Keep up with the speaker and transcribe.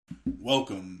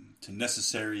Welcome to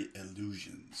Necessary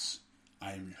Illusions.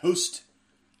 I am your host,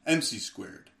 MC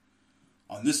Squared.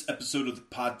 On this episode of the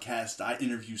podcast, I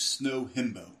interview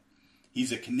Himbo.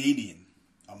 He's a Canadian,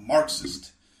 a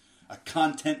Marxist, a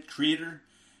content creator,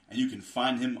 and you can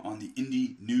find him on the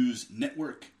Indie News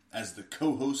Network as the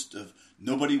co-host of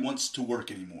Nobody Wants to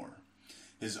Work Anymore.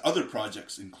 His other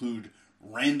projects include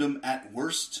Random at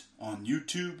Worst on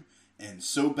YouTube and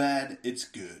So Bad It's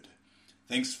Good.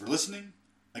 Thanks for listening.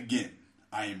 Again,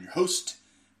 I am your host,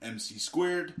 MC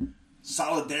Squared.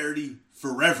 Solidarity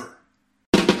forever.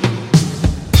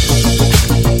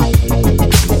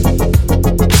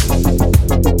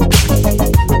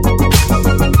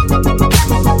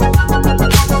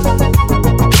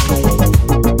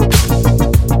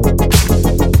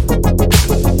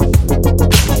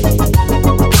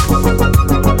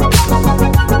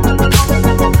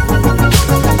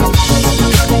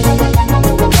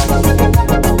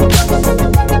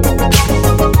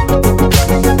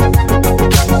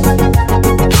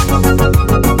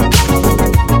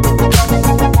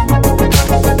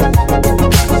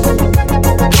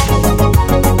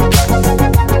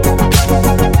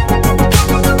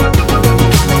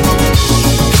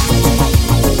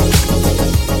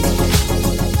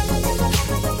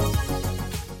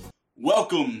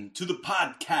 Welcome to the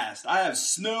podcast. I have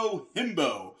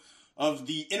Himbo of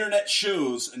the internet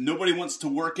shows Nobody Wants to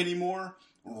Work Anymore,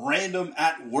 Random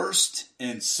at Worst,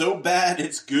 and So Bad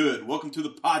It's Good. Welcome to the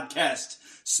podcast,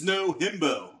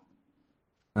 Himbo.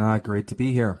 Great to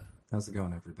be here. How's it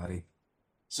going, everybody?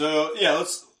 So, yeah,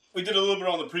 we did a little bit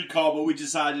on the pre-call, but we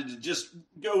decided to just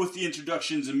go with the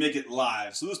introductions and make it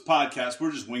live. So this podcast,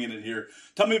 we're just winging it here.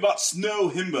 Tell me about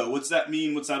Himbo. What's that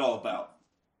mean? What's that all about?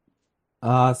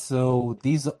 So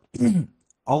these,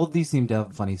 all of these seem to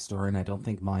have a funny story, and I don't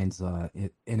think mine's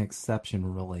an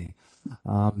exception, really.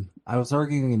 I was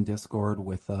arguing in Discord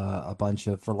with a bunch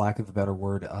of, for lack of a better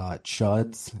word,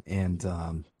 chuds, and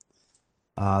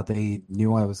they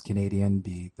knew I was Canadian.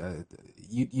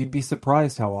 You'd be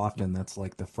surprised how often that's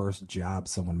like the first jab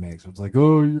someone makes. It's like,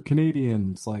 oh, you're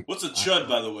Canadian. It's like, what's a chud,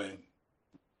 by the way?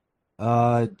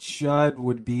 Chud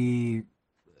would be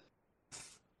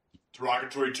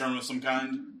derogatory term of some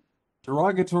kind?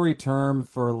 Derogatory term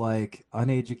for like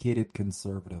uneducated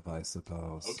conservative, I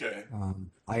suppose. Okay.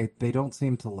 They don't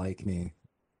seem to like me.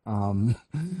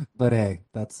 But hey,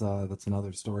 that's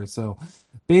another story. So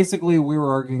basically we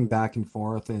were arguing back and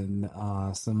forth, and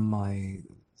some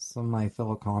of my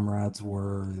fellow comrades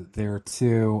were there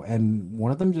too, and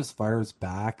one of them just fires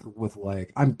back with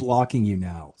like, "I'm blocking you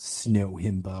now,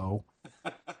 Himbo."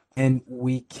 And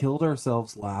we killed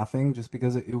ourselves laughing just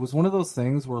because it was one of those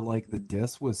things where like the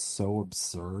diss was so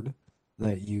absurd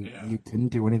that you couldn't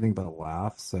do anything but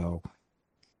laugh. So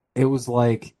it was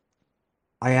like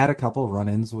I had a couple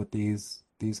run-ins with these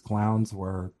clowns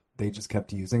where they just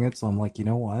kept using it. So I'm like, you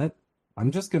know what?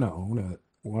 I'm just gonna own it.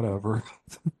 Whatever.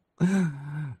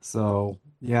 So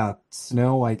yeah,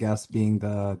 Snow, I guess, being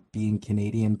the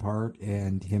Canadian part,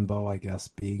 and Himbo, I guess,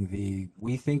 being the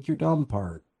we think you're dumb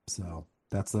part. So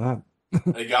that's that.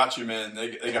 They got you, man.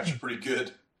 They got you pretty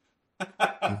good.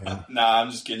 Yeah. Nah, I'm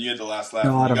just kidding. You had the last laugh.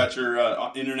 No, You got your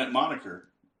internet moniker.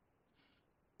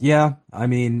 Yeah, I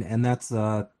mean, and that's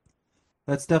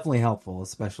definitely helpful,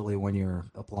 especially when you're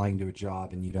applying to a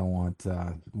job and you don't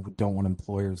want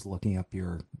employers looking up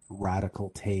your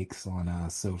radical takes on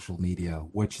social media,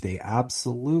 which they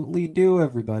absolutely do,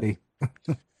 everybody.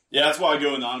 Yeah, that's why I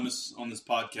go anonymous on this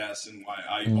podcast, and why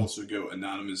I also go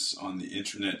anonymous on the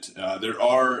internet. There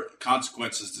are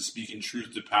consequences to speaking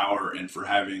truth to power and for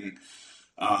having,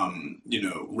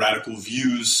 radical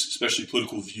views, especially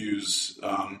political views.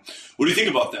 What do you think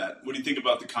about that? What do you think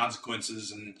about the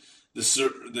consequences and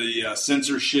the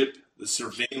censorship, the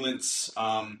surveillance,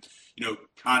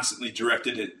 constantly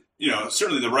directed at,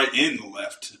 certainly the right and the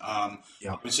left.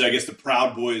 Yeah. Obviously, I guess the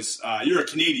Proud Boys, you're a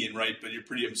Canadian, right? But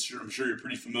I'm sure you're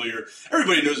pretty familiar.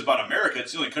 Everybody knows about America.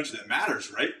 It's the only country that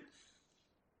matters, right?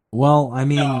 Well, I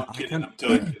mean, No, I'm kidding. I'm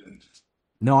totally kidding.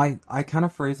 No, I kind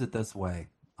of phrase it this way.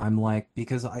 I'm like,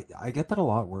 because I get that a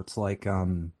lot where it's like,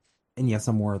 and yes,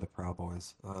 I'm more of the Proud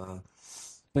Boys.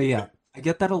 But yeah, I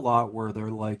get that a lot where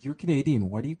they're like, you're Canadian,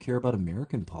 why do you care about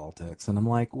American politics? And I'm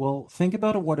like, well, think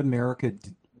about what America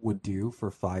would do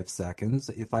for 5 seconds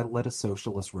if I led a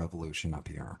socialist revolution up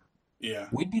here. Yeah.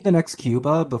 We'd be the next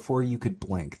Cuba before you could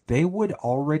blink. They would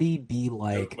already be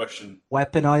like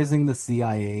weaponizing the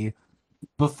CIA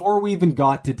before we even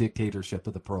got to dictatorship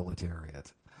of the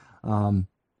proletariat.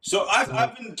 So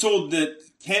I've been told that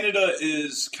Canada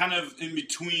is kind of in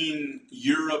between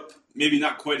Europe, maybe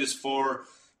not quite as far,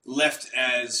 left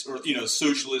as, or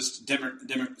socialist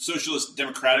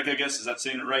democratic. I guess, is that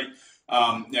saying it right?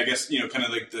 I guess kind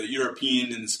of like the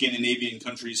European and the Scandinavian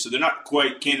countries. So they're not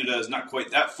quite. Canada is not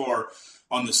quite that far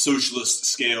on the socialist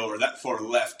scale or that far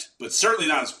left, but certainly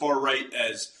not as far right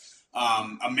as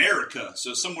America.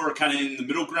 So somewhere kind of in the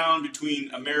middle ground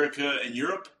between America and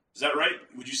Europe. Is that right?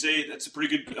 Would you say that's a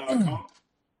pretty good comp?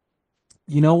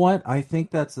 You know what? I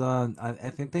think I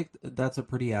think that's a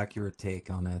pretty accurate take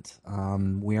on it.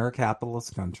 We are a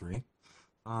capitalist country.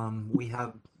 We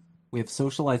have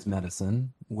socialized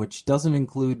medicine, which doesn't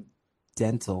include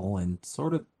dental and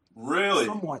sort of Really?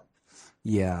 somewhat,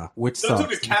 yeah, which So it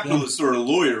took a sucks. capitalist sort of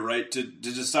lawyer, right, to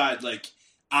decide like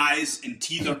eyes and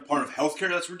teeth are part of healthcare.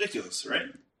 That's ridiculous, right?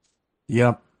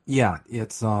 Yep. Yeah,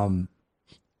 it's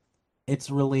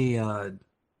really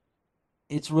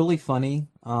it's really funny.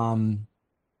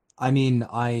 I mean,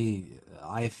 I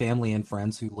have family and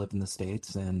friends who live in the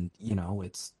States, and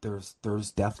it's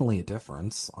there's definitely a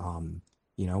difference.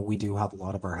 We do have a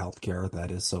lot of our healthcare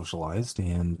that is socialized,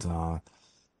 and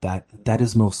that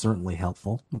is most certainly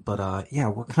helpful. But yeah,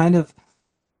 we're kind of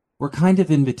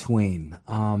in between.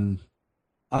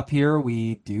 Up here,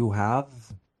 we do have,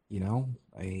 you know,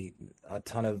 a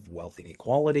ton of wealth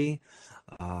inequality.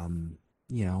 Um,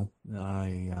 you know,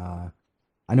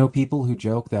 I know people who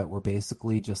joke that we're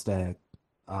basically just a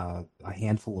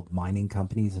handful of mining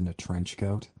companies in a trench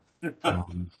coat. Well,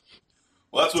 Um,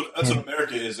 that's what and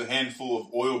America is, a handful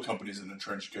of oil companies in a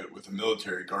trench coat with the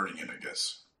military guarding it, I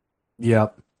guess.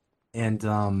 yep. And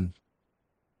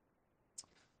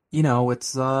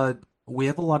it's we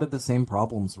have a lot of the same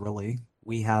problems, really.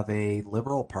 We have a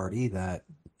liberal party that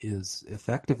is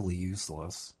effectively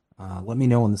useless. Let me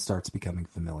know when this starts becoming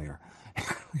familiar.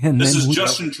 And This then is we have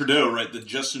Justin Trudeau, right? The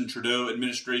Justin Trudeau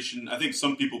administration. I think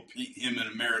some people paint him in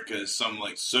America as some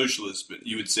like socialist, but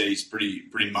you would say he's pretty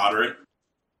moderate.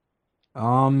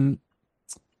 um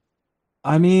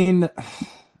I mean,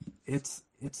 it's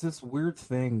this weird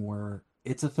thing where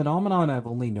it's a phenomenon I've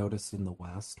only noticed in the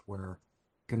West where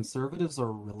conservatives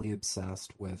are really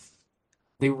obsessed with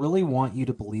they really want you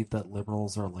to believe that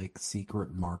liberals are like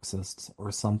secret Marxists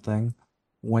or something,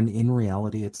 when in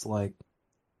reality it's like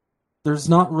there's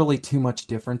not really too much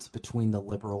difference between the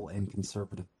liberal and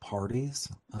conservative parties.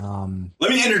 Let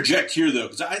me interject here, though,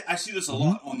 because I see this a Mhm.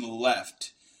 lot on the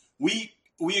left. We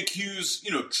accuse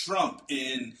Trump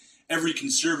and every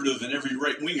conservative and every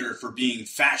right winger for being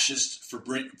fascist, for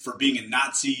being a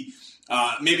Nazi.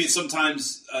 Maybe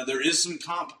sometimes there is some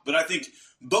comp, but I think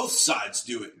both sides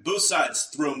do it. Both sides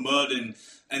throw mud and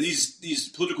these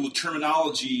political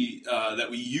terminology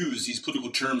that we use, these political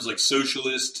terms like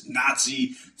socialist,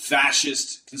 Nazi,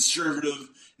 fascist, conservative,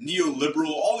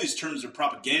 neoliberal, all these terms are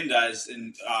propagandized.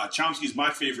 And Chomsky is my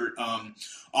favorite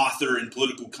author and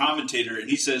political commentator, and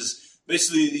he says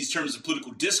basically these terms of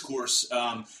political discourse,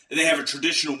 they have a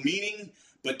traditional meaning,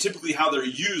 but typically how they're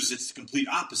used, it's the complete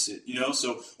opposite.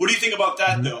 So what do you think about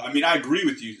that, Mhm. though? I mean, I agree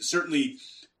with you. Certainly,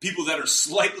 people that are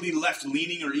slightly left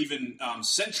leaning or even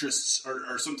centrists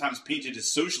are sometimes painted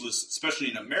as socialists, especially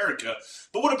in America.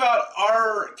 But what about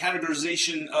our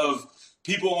categorization of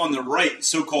people on the right,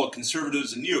 so-called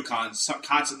conservatives and neocons,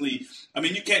 constantly? I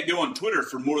mean, you can't go on Twitter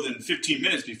for more than 15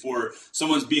 minutes before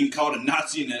someone's being called a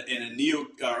Nazi and a neo,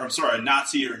 or I'm sorry, a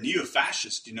Nazi or a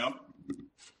neo-fascist.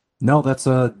 No, that's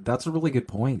a really good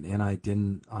point, and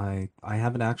I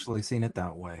haven't actually seen it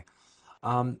that way.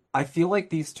 I feel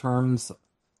like these terms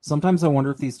sometimes I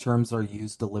wonder if these terms are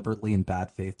used deliberately in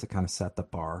bad faith to kind of set the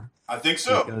bar I think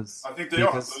so. because I think they are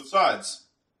because both sides.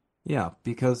 yeah,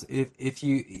 because if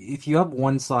you have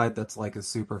one side that's like a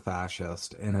super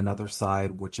fascist and another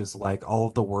side which is like all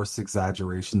of the worst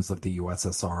exaggerations of the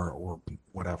USSR or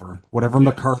whatever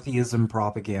Yeah. McCarthyism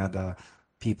propaganda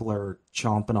people are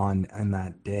chomping on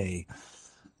that day,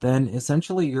 then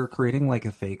essentially you're creating like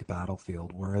a fake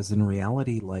battlefield, whereas in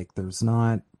reality, like there's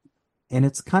not, and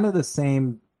it's kind of the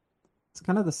same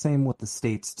with the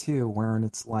states too, wherein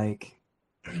it's like,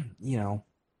 you know,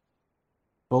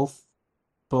 both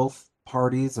both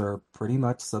parties are pretty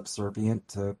much subservient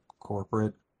to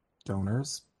corporate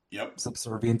donors, Yep.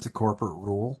 subservient to corporate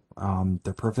rule.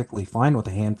 They're perfectly fine with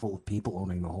a handful of people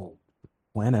owning the whole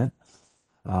planet.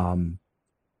 Um,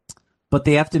 but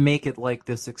they have to make it like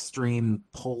this extreme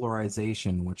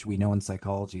polarization, which we know in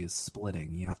psychology is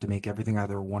splitting. You have to make everything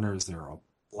either one or zero,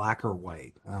 black or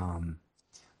white.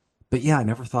 But yeah, I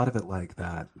never thought of it like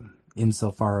that.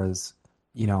 Insofar as,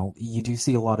 you do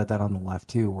see a lot of that on the left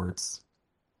too, where it's,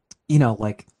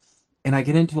 like, and I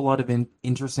get into a lot of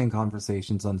interesting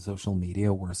conversations on social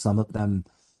media where some of them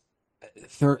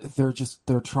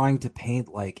they're trying to paint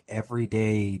like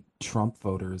everyday Trump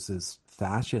voters as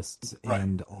fascists Right,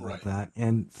 and all of right. that.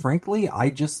 And frankly, I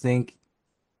think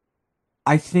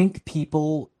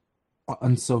people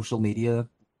on social media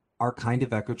are kind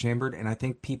of echo chambered, and I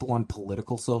think people on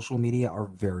political social media are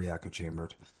very echo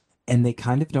chambered, and they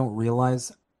kind of don't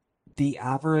realize the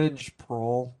average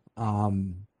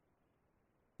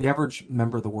the average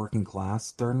member of the working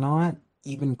class, they're not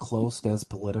even close to as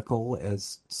political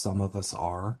as some of us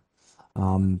are.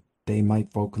 They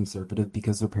might vote conservative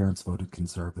because their parents voted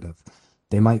conservative.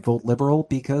 They might vote liberal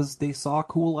because they saw a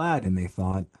cool ad and they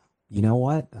thought, you know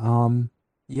what?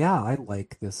 Yeah, I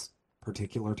like this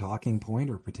particular talking point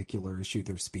or particular issue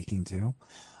they're speaking to.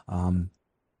 Um,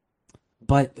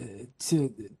 but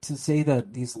to say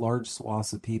that these large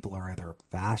swaths of people are either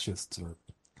fascists or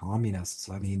communists,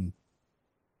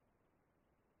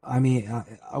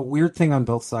 a weird thing on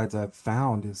both sides I've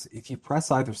found is if you press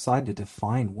either side to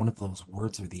define one of those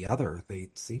words or the other, they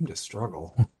seem to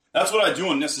struggle. That's what I do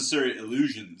on Necessary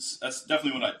Illusions. That's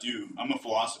definitely what I do. I'm a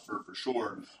philosopher for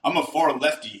sure. I'm a far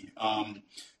lefty,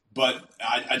 but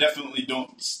I definitely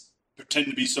don't pretend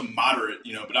to be some moderate,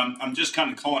 But I'm just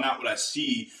kind of calling out what I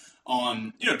see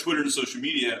on Twitter and social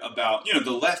media about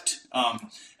the left.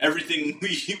 Everything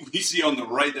we see on the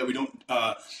right that we don't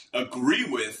agree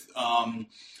with.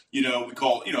 We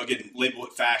call again label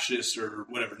it fascist or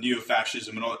whatever,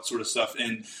 neo-fascism and all that sort of stuff.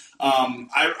 And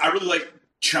I really like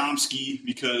Chomsky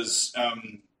because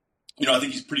I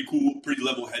think he's pretty cool, pretty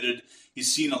level-headed.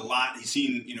 He's seen a lot. He's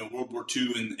seen World War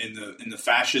II and the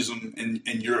fascism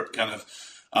in Europe kind of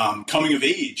coming of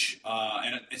age.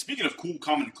 And speaking of cool,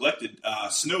 calm, and collected,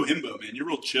 Snow Himbo, man, you're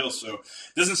real chill. So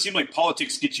it doesn't seem like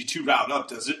politics gets you too riled up,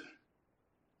 does it?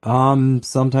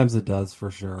 Sometimes it does for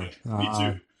Yeah, sure. me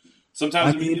too.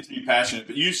 Sometimes I it mean, gets me passionate,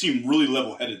 but you seem really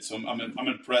level-headed. So I'm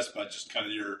impressed by just kind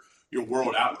of your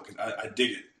world outlook. I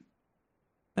dig it.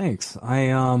 thanks.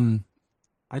 I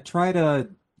try to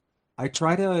I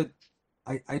try to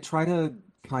I try to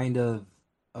kind of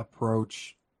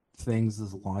approach things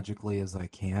as logically as I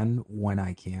can when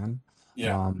I can.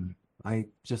 Yeah. Um, I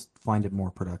just find it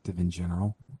more productive in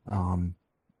general. Um,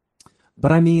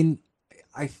 but I mean,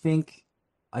 I think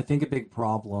I think a big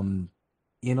problem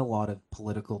in a lot of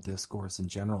political discourse in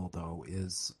general, though,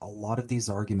 is a lot of these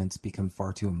arguments become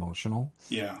far too emotional,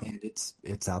 Yeah. and it's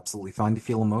absolutely fine to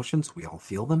feel emotions. We all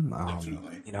feel them,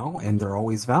 Definitely. and they're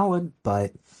always valid.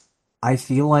 But I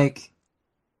feel like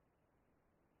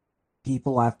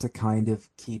people have to kind of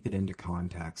keep it into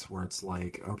context where it's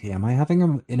like, okay, am I having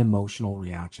an emotional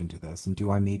reaction to this? And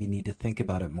do I maybe need to think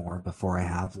about it more before I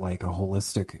have like a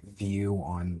holistic view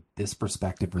on this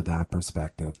perspective or that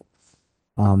perspective?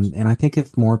 And I think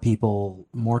if more people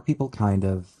kind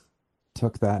of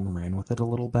took that and ran with it a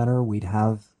little better, we'd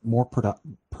have more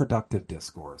productive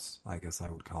discourse, I guess I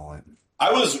would call it.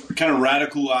 I was kind of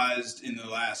radicalized in the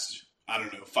last, I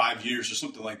don't know, 5 years or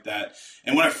something like that.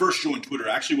 And when I first joined Twitter,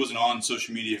 I actually wasn't on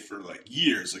social media for like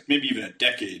years, like maybe even a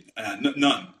decade.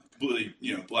 None, completely,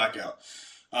 blackout.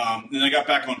 Then I got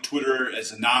back on Twitter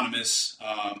as anonymous,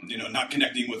 not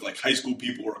connecting with like high school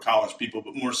people or college people,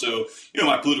 but more so,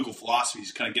 my political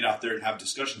philosophies, kind of get out there and have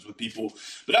discussions with people.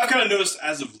 But I've kind of noticed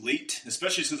as of late,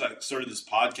 especially since I started this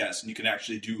podcast and you can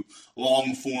actually do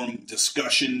long form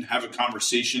discussion, have a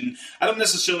conversation. I don't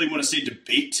necessarily want to say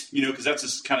debate, because that's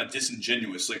just kind of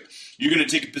disingenuous. Like you're going to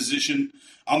take a position,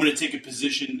 I'm going to take a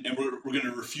position, and we're going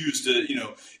to refuse to,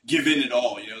 give in at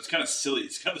all. It's kind of silly.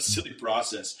 It's kind of a silly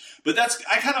process. But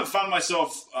I kind of found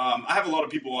myself, I have a lot of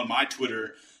people on my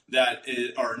Twitter that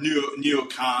are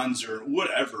neocons or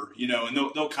whatever, and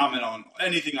they'll comment on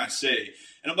anything I say.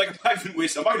 And I'm like, I'm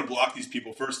not going to block these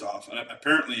people first off. And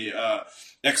apparently,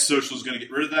 X Social is going to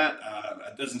get rid of that.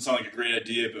 It doesn't sound like a great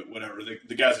idea, but whatever.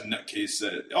 The guy's a nutcase.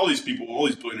 All these people, all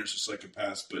these billionaires are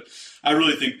psychopaths. But I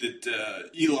really think that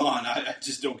Elon, I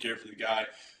just don't care for the guy.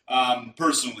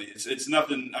 Personally, it's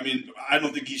nothing. I mean, I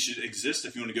don't think he should exist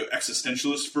if you want to go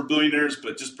existentialist for billionaires,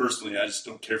 but just personally, I just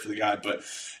don't care for the guy. But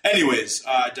anyways,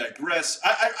 I digress.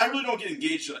 I really don't get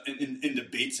engaged in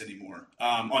debates anymore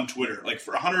on Twitter. Like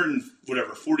for 100 and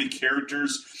whatever 40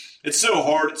 characters, it's so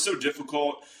hard. It's so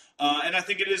difficult, and I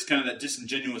think it is kind of that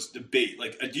disingenuous debate.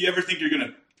 Like, do you ever think you're going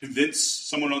to convince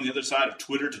someone on the other side of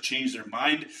Twitter to change their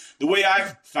mind? The way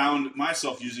I've found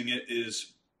myself using it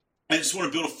is I just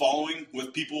want to build a following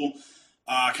with people,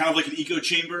 kind of like an echo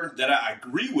chamber that I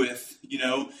agree with,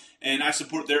 and I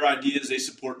support their ideas, they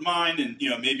support mine, and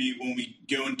maybe when we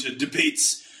go into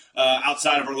debates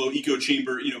outside of our little echo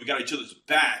chamber, we got each other's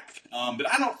back.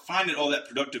 But I don't find it all that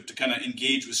productive to kind of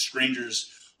engage with strangers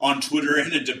on Twitter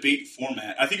in a debate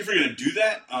format. I think if you're going to do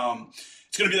that,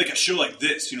 it's going to be like a show like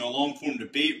this, a long form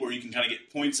debate where you can kind of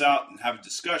get points out and have a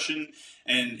discussion.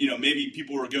 And, maybe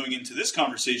people are going into this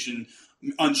conversation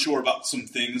unsure about some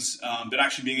things, but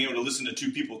actually being able to listen to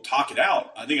two people talk it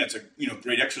out, I think that's a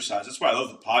great exercise. That's why I love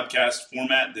the podcast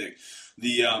format,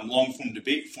 the long form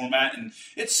debate format, and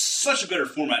it's such a better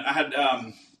format. I had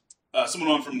someone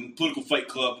on from Political Fight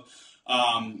Club,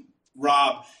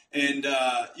 Rob, and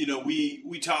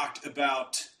we talked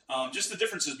about just the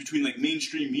differences between like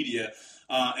mainstream media.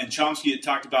 And Chomsky had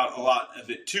talked about a lot of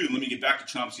it too. Let me get back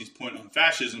to Chomsky's point on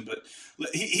fascism, but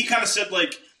he kind of said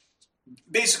like,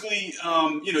 basically,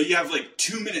 you have like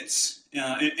 2 minutes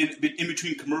in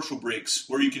between commercial breaks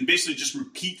where you can basically just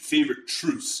repeat favorite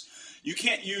truths. You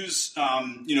can't use,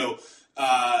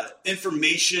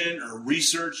 information or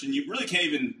research, and you really can't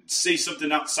even say something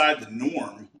outside the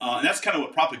norm. And that's kind of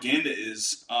what propaganda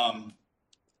is.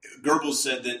 Goebbels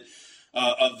said that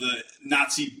of the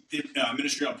Nazi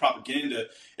Ministry on Propaganda,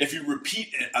 if you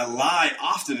repeat a lie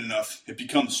often enough, it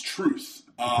becomes truth.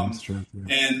 True, yeah.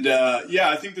 And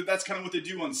I think that's kind of what they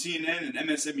do on CNN and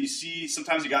MSNBC.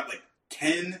 Sometimes you got like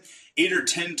 8 or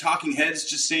 10 talking heads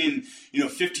just saying,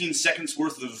 15 seconds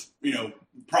worth of,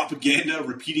 propaganda,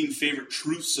 repeating favorite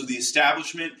truths of the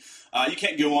establishment. You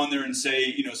can't go on there and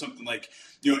say, something like,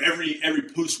 every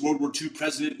post-World War II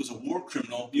president was a war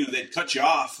criminal. They'd cut you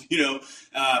off,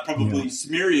 probably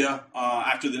smear you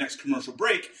after the next commercial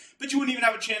break, but you wouldn't even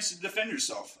have a chance to defend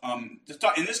yourself.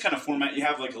 In this kind of format, you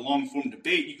have like a long-form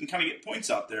debate. You can kind of get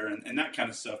points out there and that kind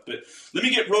of stuff. But let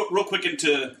me get real quick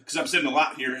into, because I'm saying a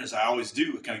lot here, as I always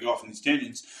do, kind of go off on these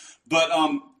tangents. But,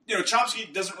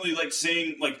 Chomsky doesn't really like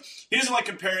saying, like, he doesn't like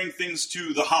comparing things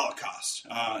to the Holocaust,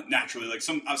 naturally. Like,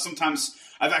 sometimes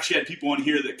I've actually had people on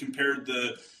here that compared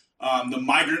the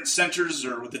migrant centers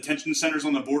or detention centers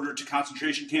on the border to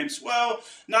concentration camps. Well,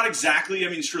 not exactly. I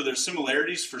mean, sure, there's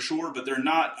similarities for sure, but they're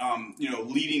not,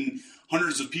 leading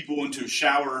hundreds of people into a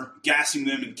shower, gassing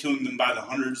them and killing them by the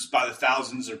hundreds, by the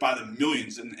thousands, or by the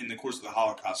millions in the course of the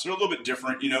Holocaust. So they're a little bit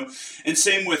different, And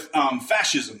same with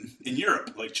fascism in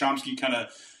Europe. Like Chomsky kind of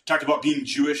talked about being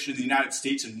Jewish in the United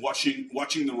States and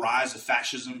watching the rise of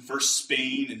fascism, first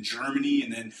Spain and Germany,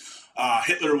 and then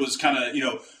Hitler was kind of,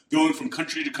 going from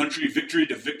country to country, victory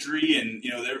to victory, and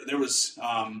there was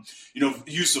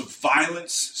use of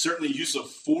violence, certainly use of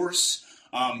force,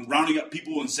 rounding up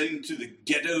people and sending them to the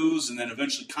ghettos, and then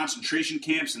eventually concentration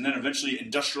camps, and then eventually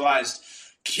industrialized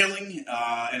killing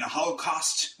and a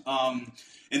Holocaust.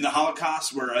 In the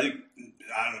Holocaust, where I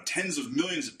don't know, tens of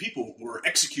millions of people were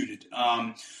executed.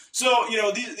 So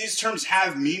these terms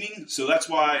have meaning. So that's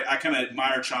why I kind of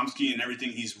admire Chomsky and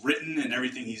everything he's written and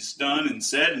everything he's done and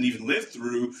said and even lived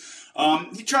through.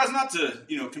 He tries not to,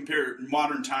 compare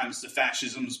modern times to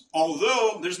fascisms,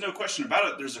 although there's no question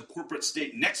about it. There's a corporate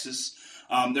state nexus.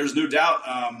 There's no doubt,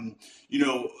 a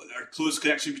close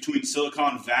connection between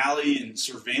Silicon Valley and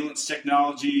surveillance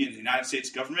technology and the United States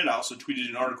government. I also tweeted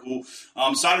an article.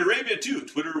 Saudi Arabia, too.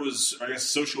 Twitter was, I guess,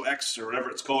 Social X or whatever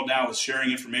it's called now, was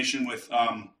sharing information with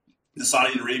the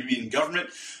Saudi Arabian government.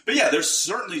 But yeah, there's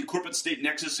certainly corporate state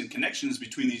nexus and connections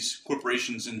between these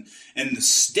corporations and the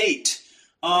state.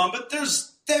 But there's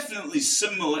definitely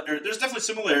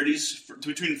similarities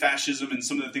between fascism and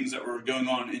some of the things that were going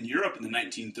on in Europe in the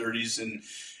 1930s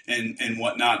and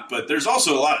whatnot. But there's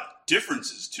also a lot of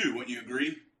differences too. Wouldn't you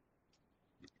agree?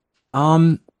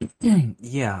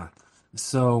 Yeah.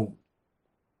 So,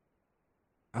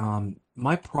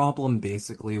 my problem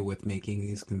basically with making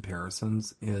these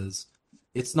comparisons is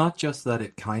it's not just that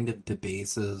it kind of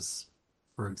debases,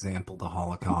 for example, the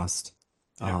Holocaust.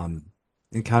 Yeah.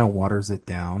 It kind of waters it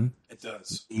down. It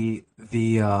does. The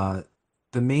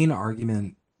main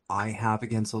argument I have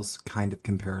against those kind of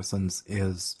comparisons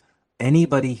is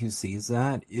anybody who sees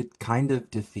that, it kind of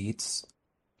defeats,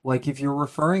 like if you're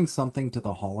referring something to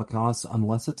the Holocaust,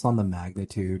 unless it's on the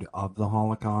magnitude of the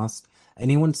Holocaust,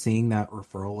 anyone seeing that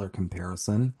referral or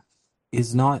comparison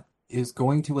is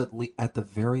going to at the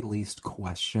very least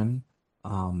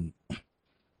um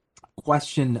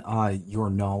question your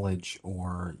knowledge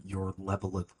or your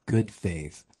level of good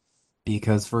faith.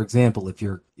 Because, for example, if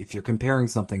you're comparing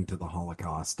something to the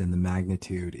Holocaust and the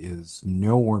magnitude is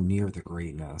nowhere near the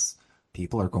greatness,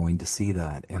 people are going to see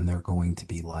that and they're going to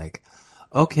be like,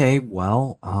 okay,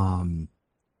 well,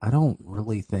 I don't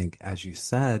really think, as you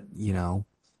said,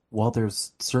 while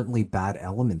there's certainly bad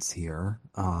elements here,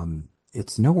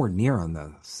 it's nowhere near on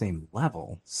the same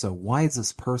level. So why is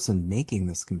this person making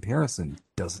this comparison?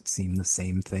 Does it seem the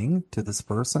same thing to this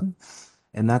person?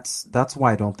 And that's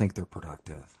why I don't think they're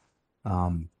productive.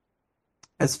 Um,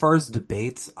 as far as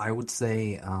debates, I would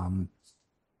say I'm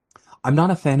not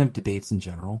a fan of debates in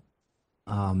general.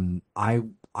 I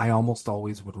I almost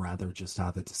always would rather just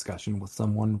have a discussion with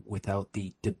someone without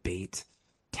the debate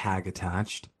tag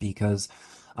attached because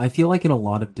I feel like in a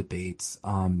lot of debates,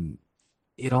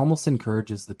 it almost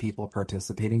encourages the people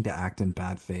participating to act in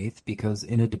bad faith because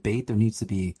in a debate there needs to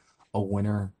be a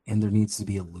winner and there needs to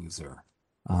be a loser.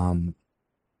 Um,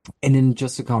 and in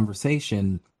just a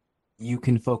conversation, you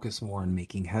can focus more on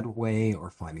making headway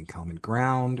or finding common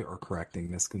ground or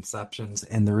correcting misconceptions.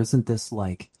 And there isn't this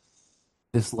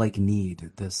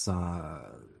need, this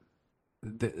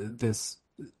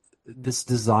this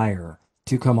desire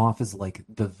to come off as like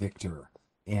the victor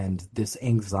and this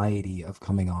anxiety of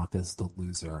coming off as the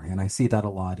loser. And I see that a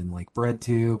lot in like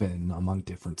BreadTube and among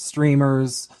different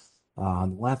streamers,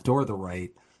 on the left or the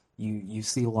right. You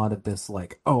see a lot of this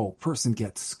like, oh, person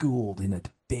gets schooled in a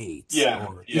debate, Yeah,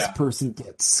 or this yeah. person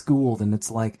gets schooled, and it's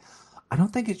like, I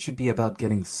don't think it should be about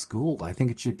getting schooled. I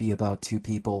think it should be about two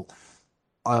people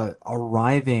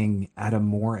arriving at a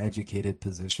more educated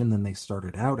position than they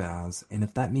started out as. And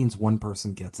if that means one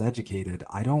person gets educated,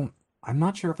 I'm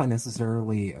not sure if I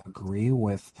necessarily agree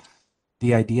with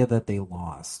the idea that they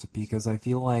lost because I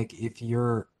feel like if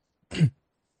you're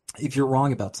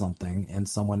wrong about something and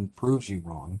someone proves you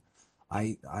wrong,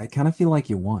 I kind of feel like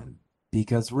you won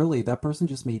because really that person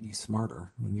just made you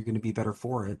smarter and you're going to be better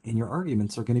for it and your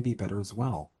arguments are going to be better as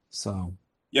well. So,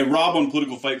 Yeah, Rob on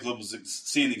Political Fight Club was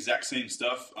saying the exact same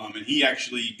stuff, and he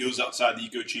actually goes outside the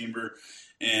echo chamber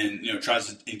and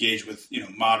tries to engage with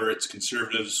moderates,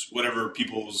 conservatives, whatever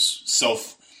people's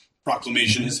self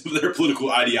proclamation mhm. is of their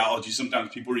political ideology.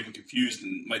 Sometimes people are even confused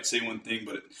and might say one thing,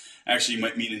 but it actually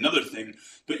might mean another thing.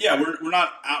 But yeah, we're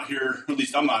not out here. Or at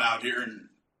least I'm not out here, and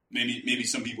maybe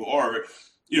some people are.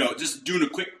 Just doing a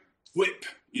quick whip,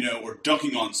 or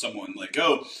dunking on someone like,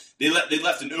 oh, they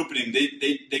left an opening,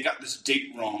 they got this date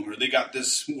wrong or they got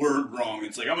this word wrong.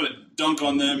 It's like I'm gonna dunk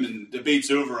on them and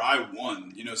debate's over. I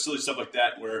won. Silly stuff like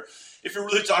that. Where if you're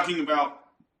really talking about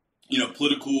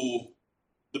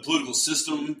the political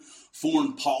system,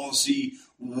 foreign policy,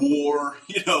 war.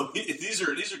 These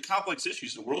are complex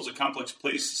issues. The world's a complex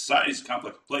place. Society's a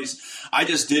complex place. I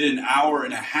just did an hour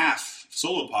and a half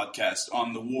solo podcast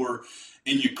on the war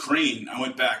in Ukraine. I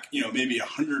went back, maybe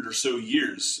 100 or so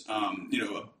years.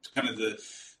 Kind of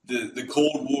the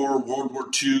Cold War, World War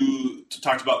II,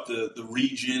 talked about the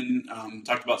region,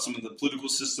 talked about some of the political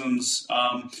systems,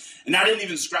 and I didn't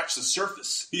even scratch the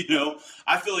surface.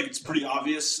 I feel like it's pretty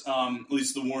obvious, at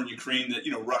least the war in Ukraine, that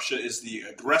Russia is the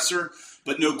aggressor,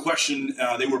 but no question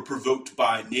they were provoked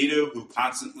by NATO, who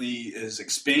constantly is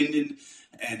expanded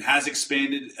and has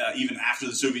expanded even after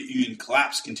the Soviet Union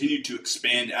collapsed, continued to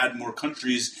expand, add more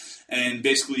countries, and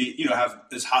basically, have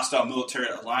this hostile military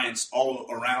alliance all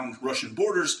around Russian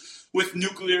borders with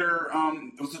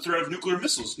with the threat of nuclear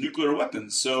missiles, nuclear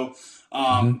weapons. So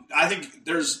Mhm. I think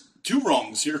there's two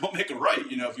wrongs here. Don't make a right.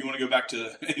 If you want to go back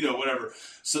to whatever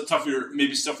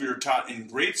maybe stuff we were taught in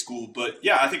grade school. But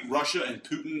yeah, I think Russia and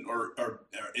Putin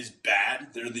is bad.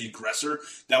 They're the aggressor.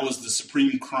 That was the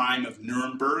supreme crime of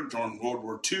Nuremberg during World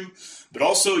War II. But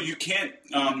also, you can't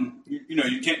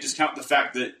you can't discount the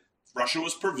fact that Russia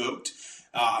was provoked.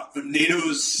 NATO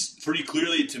is pretty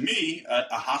clearly, to me,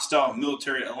 a hostile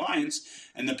military alliance,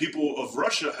 and the people of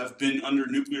Russia have been under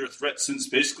nuclear threat since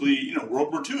basically,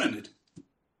 World War II ended.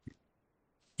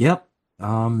 Yep.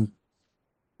 No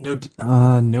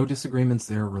disagreements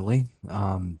there really.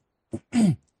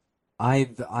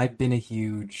 I've been a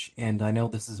huge, and I know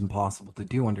this is impossible to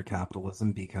do under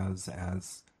capitalism because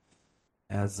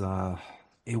as a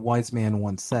wise man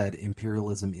once said,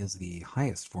 imperialism is the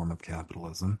highest form of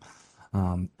capitalism.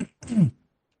 Um,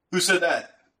 Who said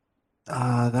that?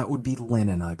 that would be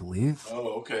Lenin, I believe.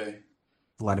 Oh, okay.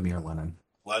 Vladimir Lenin.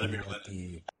 Vladimir That Lenin.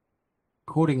 the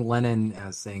quoting Lenin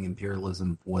as saying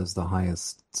imperialism was the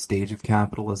highest stage of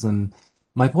capitalism.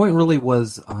 My point really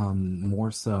was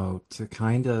more so to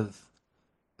kind of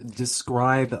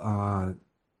describe,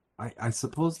 I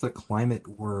suppose, the climate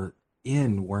we're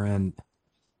in, wherein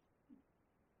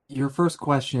your first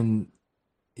question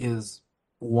is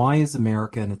why is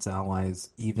America and its allies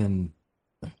even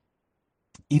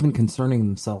concerning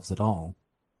themselves at all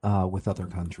with other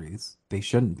countries? They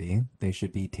shouldn't be. They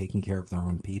should be taking care of their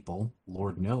own people.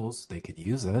 Lord knows they could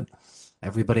use it.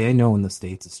 Everybody I know in the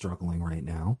States is struggling right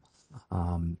now.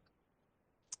 Um,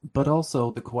 but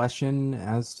also the question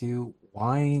as to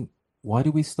why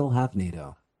do we still have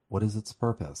NATO? What is its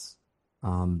purpose?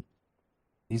 Um,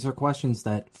 these are questions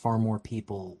that far more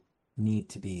people need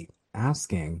to be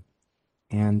asking.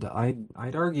 And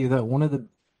I'd argue that one of the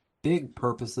big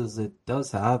purposes it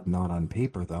does have, not on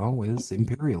paper though, is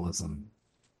imperialism.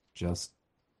 Just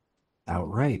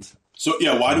outright. So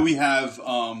yeah, why do Uh, we have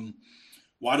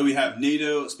why do we have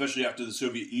NATO, especially after the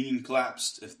Soviet Union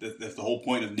collapsed? If the whole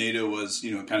point of NATO was,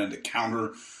 kind of to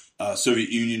counter Soviet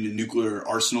Union and nuclear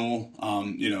arsenal,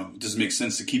 it doesn't make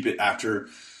sense to keep it after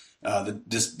the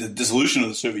dissolution of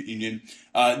the Soviet Union.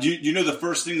 Do you know the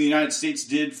first thing the United States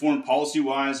did, foreign policy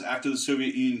wise, after the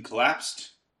Soviet Union collapsed?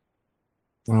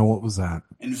 Well, what was that?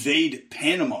 Invade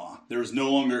Panama. There was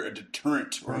no longer a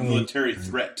deterrent or a military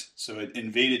threat, so it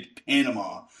invaded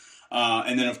Panama.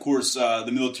 And then, of course,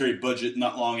 the military budget,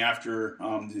 not long after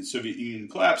the Soviet Union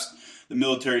collapsed, the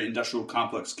military-industrial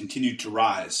complex continued to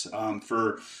rise.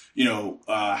 For,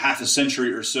 half a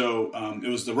century or so, it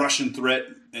was the Russian threat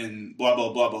and blah,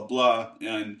 blah, blah, blah, blah,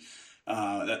 and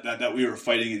that we were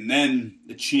fighting. And then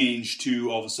it changed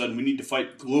to, all of a sudden, we need to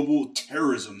fight global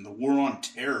terrorism, the war on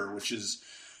terror, which is,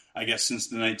 I guess, since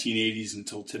the 1980s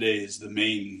until today, is the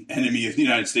main enemy of the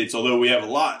United States, although we have a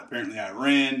lot. Apparently,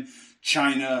 Iran,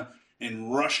 China,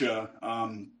 and Russia.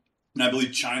 And I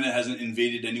believe China hasn't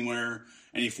invaded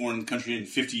any foreign country in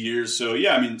 50 years. So,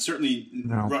 yeah, I mean, certainly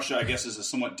Russia, I guess, is a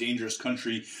somewhat dangerous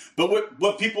country. But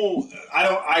what people,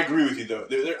 I agree with you, though.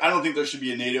 I don't think there should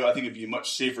be a NATO. I think it'd be a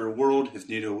much safer world if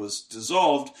NATO was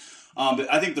dissolved.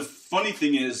 But I think the funny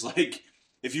thing is, like,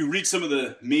 if you read some of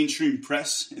the mainstream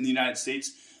press in the United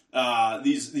States,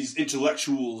 these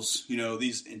intellectuals,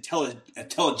 these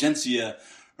intelligentsia,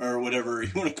 or whatever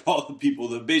you want to call the people,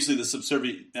 basically the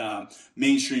subservient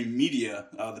mainstream media,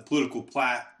 the political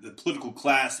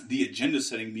class, the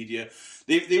agenda-setting media,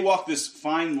 they walk this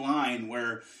fine line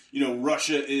where,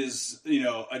 Russia is,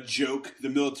 a joke. The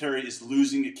military is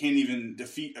losing. It can't even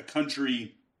defeat a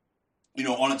country,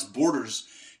 on its borders.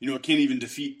 It can't even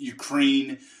defeat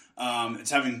Ukraine. It's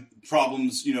having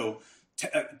problems,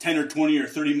 10 or 20 or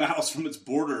 30 miles from its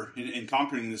border in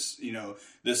conquering this,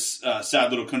 this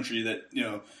sad little country that,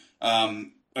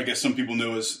 I guess some people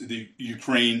know as the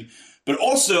Ukraine. But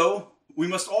also, we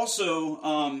must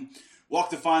also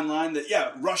walk the fine line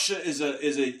that, Russia is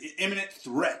a imminent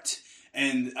threat.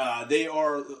 And they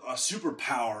are a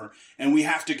superpower, and we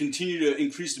have to continue to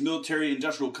increase the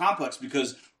military-industrial complex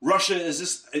because Russia is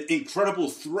this incredible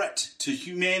threat to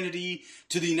humanity,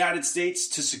 to the United States,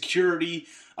 to security.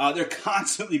 They're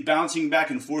constantly bouncing back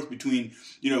and forth between,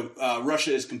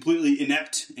 Russia is completely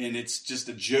inept and it's just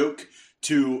a joke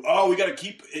to, we got to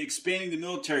keep expanding the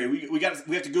military. We have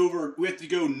to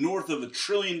go north of $1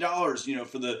 trillion,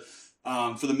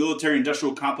 for the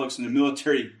military-industrial complex and the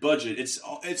military budget.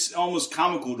 It's almost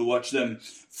comical to watch them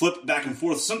flip back and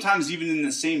forth, sometimes even in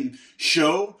the same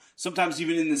show, sometimes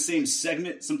even in the same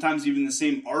segment, sometimes even the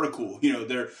same article.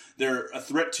 They're a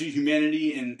threat to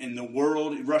humanity and the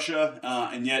world, Russia,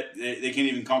 and yet they can't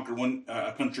even conquer one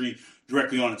country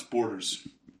directly on its borders.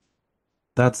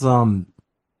 That's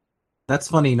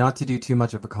funny, not to do too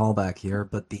much of a callback here,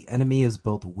 but the enemy is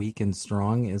both weak and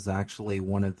strong is actually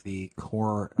one of the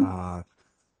core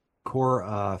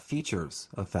features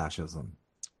of fascism.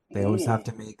 They always have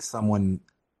to make someone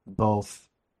both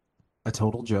a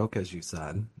total joke, as you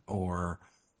said, or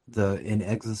an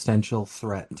existential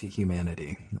threat to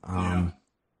humanity. And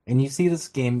you see this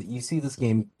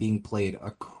game being played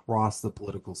across the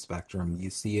political spectrum. You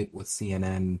see it with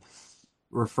CNN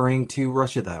referring to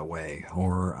Russia that way,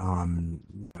 or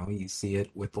you see it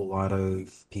with a lot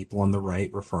of people on the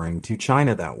right referring to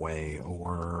China that way,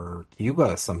 or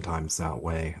Cuba sometimes that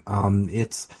way.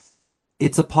 It's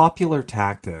a popular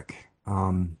tactic.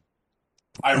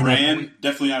 Iran,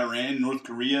 definitely Iran, North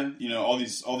Korea. All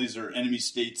these are enemy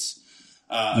states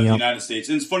of the United States.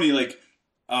 And it's funny, like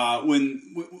when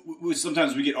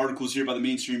sometimes we get articles here by the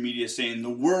mainstream media saying the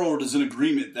world is in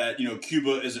agreement that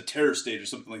Cuba is a terror state or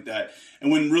something like that,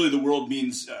 and when really the world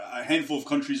means a handful of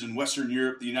countries in Western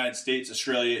Europe, the United States,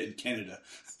 Australia, and Canada,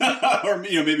 or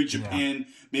maybe Japan,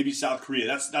 maybe South Korea.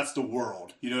 That's the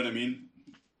world. You know what I mean?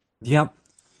 Yep.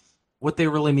 What they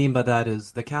really mean by that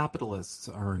is the capitalists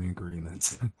are in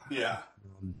agreement. Yeah.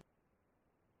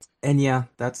 And yeah,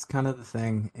 that's kind of the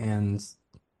thing. And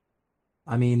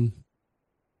I mean,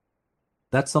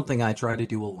 that's something I try to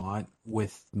do a lot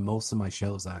with most of my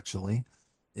shows, actually,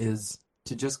 is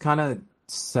to just kind of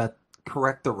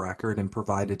correct the record and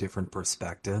provide a different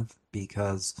perspective,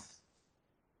 because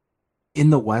in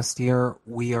the West here,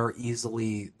 we are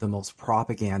easily the most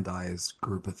propagandized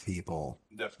group of people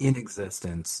in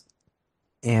existence.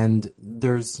 And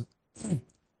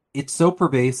it's so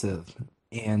pervasive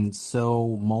and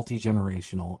so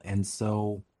multi-generational and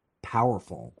so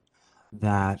powerful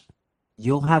that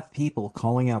you'll have people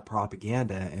calling out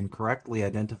propaganda and correctly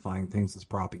identifying things as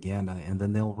propaganda, and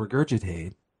then they'll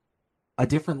regurgitate a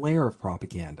different layer of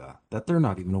propaganda that they're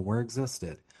not even aware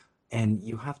existed. And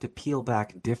you have to peel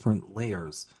back different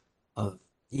layers of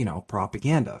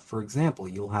propaganda. For example,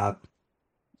 you'll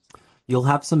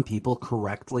have some people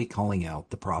correctly calling out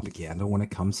the propaganda when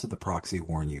it comes to the proxy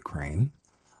war in Ukraine.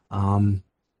 Um,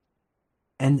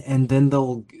 and then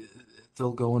they'll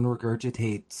go and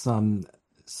regurgitate some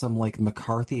like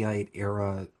McCarthyite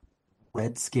era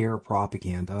Red Scare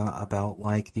propaganda about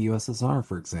like the USSR,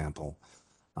 for example.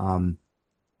 Um,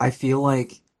 I feel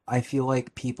like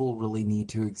people really need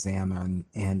to examine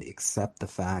and accept the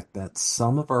fact that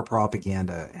some of our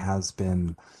propaganda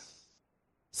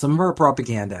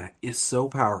is so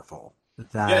powerful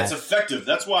Yeah, it's that effective.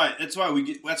 That's why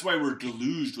we're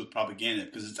deluged with propaganda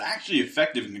because it's actually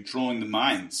effective in controlling the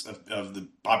minds of the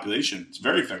population. It's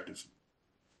very effective.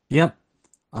 yep.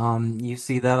 You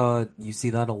see that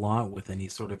a lot with any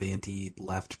sort of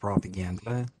anti-left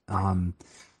propaganda.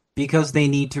 Because they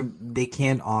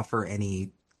can't offer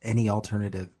any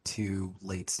alternative to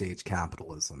late stage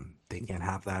capitalism. They can't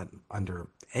have that under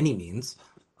any means,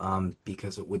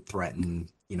 because it would threaten,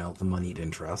 the moneyed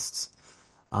interests.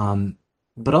 Um,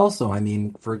 but also, I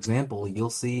mean, for example, you'll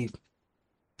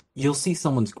see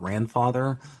someone's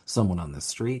grandfather, someone on the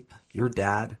street, your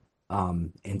dad,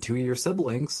 and two of your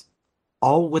siblings,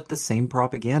 all with the same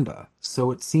propaganda.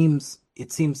 So it seems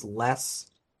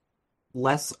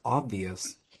less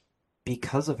obvious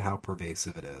because of how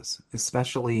pervasive it is,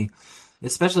 especially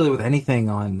with anything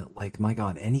on, like, my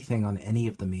God, anything on any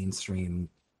of the mainstream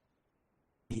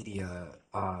media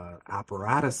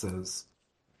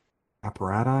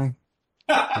apparati.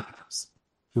 Who cares?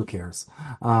 Who cares?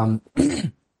 Um,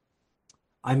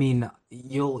 I mean,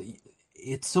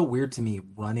 it's so weird to me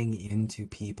running into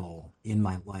people in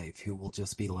my life who will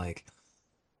just be like,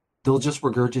 they'll just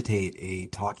regurgitate a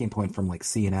talking point from like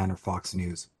CNN or Fox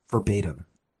News verbatim.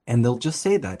 And they'll just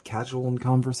say that casual in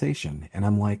conversation. And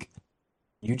I'm like,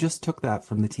 you just took that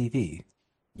from the TV.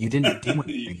 You didn't do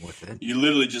you, anything with it. you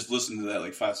literally just listened to that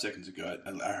like 5 seconds ago.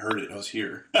 I heard it. I was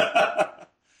here.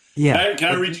 Yeah. Can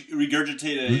I But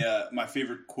regurgitate hmm? my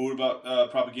favorite quote about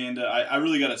propaganda? I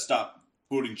really got to stop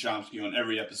quoting Chomsky on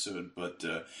every episode, but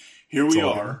here It's we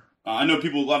all good. are. I know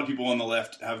a lot of people on the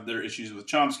left have their issues with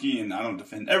Chomsky, and I don't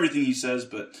defend everything he says,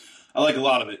 but I like a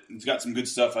lot of it. He's got some good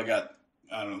stuff.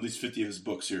 I don't know, at least 50 of his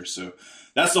books here. So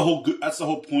that's the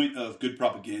whole point of good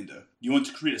propaganda. You want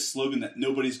to create a slogan that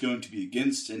nobody's going to be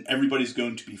against and everybody's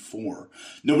going to be for.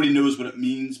 Nobody knows what it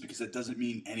means because it doesn't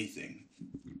mean anything.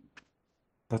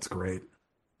 That's great.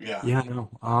 Yeah. Yeah, no.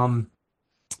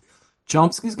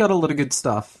 Chomsky's got a lot of good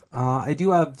stuff. I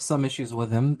do have some issues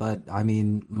with him, but I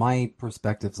mean, my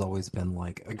perspective's always been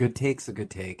like a good take's a good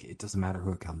take. It doesn't matter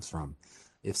who it comes from.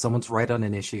 If someone's right on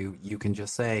an issue, you can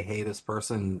just say, hey, this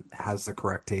person has the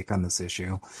correct take on this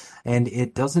issue. And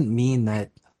it doesn't mean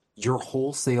that you're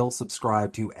wholesale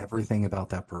subscribed to everything about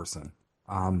that person.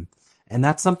 Um, and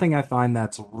that's something I find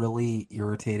that's really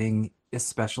irritating,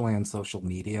 especially on social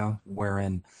media,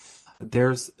 wherein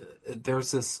there's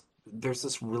there's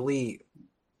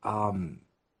um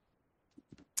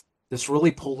this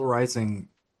really polarizing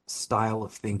style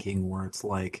of thinking where it's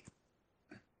like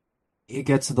it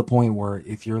gets to the point where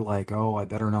if you're like, oh, I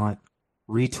better not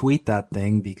retweet that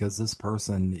thing because this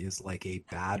person is like a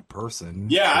bad person,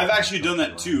 Yeah, I've quote actually done unquote,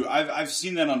 that or too. I've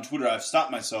seen that on Twitter. I've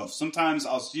stopped myself. Sometimes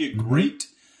hmm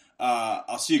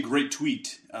I'll see a great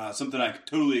tweet, something I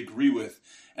totally agree with,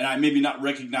 and I maybe not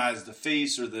recognize the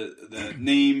face or the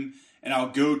name, and I'll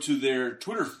go to their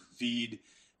Twitter feed,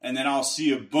 and then I'll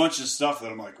see a bunch of stuff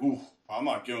that I'm like, ooh, I'm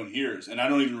not going here, and I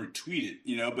don't even retweet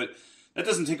it, But that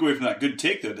doesn't take away from that good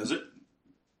take, though, does it?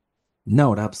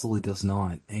 no, it absolutely does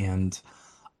not. And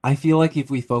I feel like if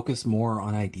we focus more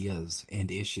on ideas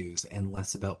and issues and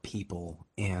less about people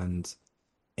and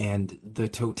the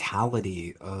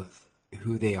totality of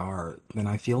who they are, then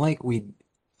I feel like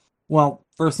well,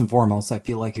 first and foremost, I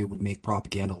feel like it would make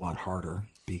propaganda a lot harder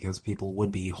because people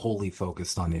would be wholly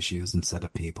focused on issues instead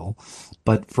of people.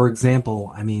 But for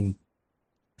example, I mean,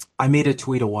 I made a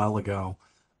tweet a while ago.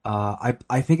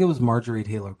 I think it was Marjorie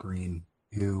Taylor Greene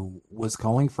who was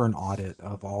calling for an audit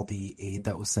of all the aid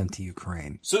that was sent to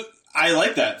Ukraine. So I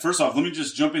like that. First off, let me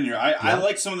just jump in here. I Yep.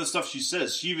 like some of the stuff she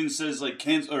says. She even says like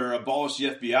cancel or abolish the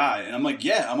FBI, and I'm like,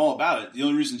 yeah, I'm all about it. The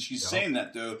only reason she's Yep. saying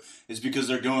that though is because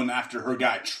they're going after her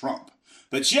guy Trump.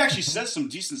 But she actually says some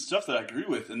decent stuff that I agree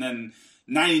with, and then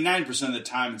 99% of the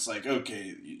time it's like,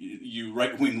 okay, you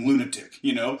right wing lunatic.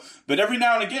 But every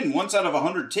now and again, once out of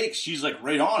 100 takes, she's like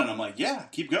right on, and I'm like, yeah,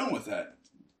 keep going with that.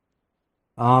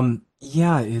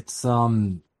 Yeah, it's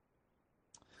an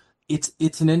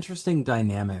interesting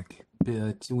dynamic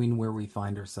between where we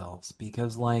find ourselves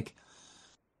because like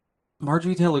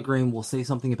Marjorie Taylor Greene will say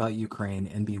something about Ukraine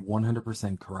and be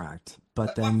 100% correct,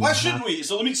 but then Why you have shouldn't we?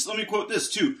 So let me quote this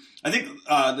too. I think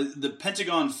the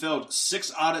Pentagon failed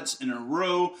 6 audits in a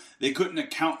row. They couldn't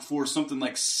account for something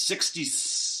like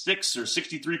 66 or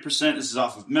 63%. This is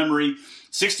off of memory.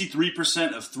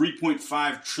 63% of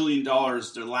 $3.5 trillion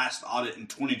their last audit in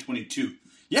 2022.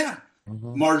 Yeah,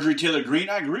 Mhm. Marjorie Taylor Greene,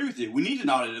 I agree with you. We need an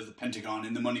audit of the Pentagon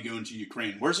and the money going to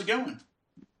Ukraine. Where's it going?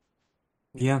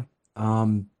 Yeah.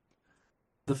 Um,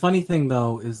 the funny thing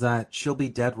though is that she'll be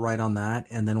dead right on that,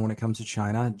 and then when it comes to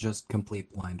China, just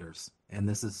complete blinders. And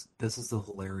this is the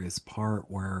hilarious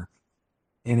part where,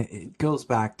 and it goes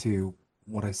back to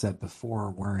what I said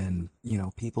before, wherein,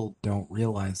 people don't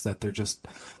realize that they're just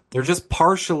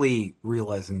partially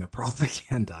realizing they're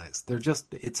propagandized.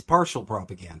 It's partial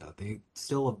propaganda. They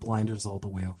still have blinders all the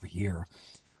way over here.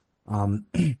 Um,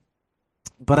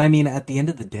 but I mean, at the end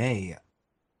of the day,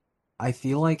 I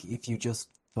feel like if you just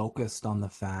focused on the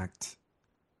fact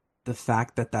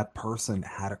that that person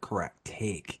had a correct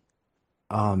take,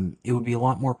 it would be a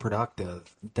lot more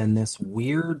productive than this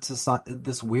weird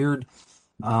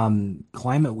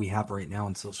climate we have right now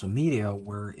in social media,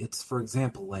 where it's, for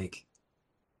example, like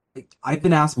I've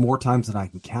been asked more times than I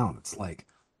can count. It's like,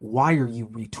 why are you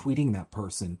retweeting that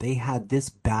person? They had this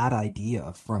bad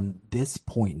idea from this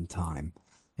point in time.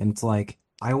 And it's like,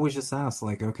 I always just ask,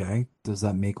 like, okay, does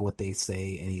that make what they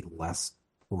say any less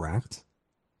correct?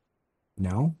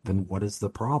 No? Then what is the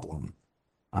problem?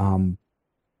 Um,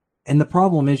 and the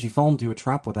problem is you fall into a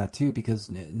trap with that too, because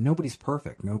nobody's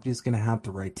perfect. Nobody's going to have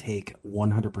the right take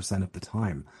 100% of the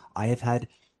time. I have had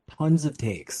tons of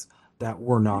takes that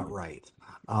were not right.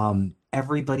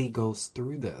 Everybody goes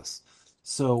through this.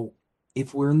 So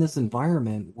if we're in this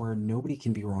environment where nobody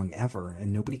can be wrong ever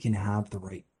and nobody can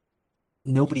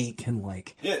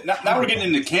like Yeah, now have we're a getting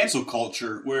into bias. cancel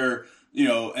culture where,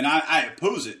 and I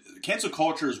oppose it. Cancel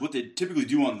culture is what they typically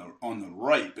do on the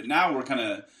right, but now we're kind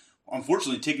of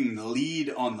unfortunately taking the lead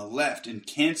on the left and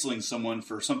canceling someone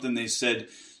for something they said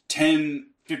 10,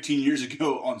 15 years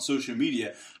ago on social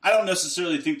media. I don't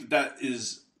necessarily think that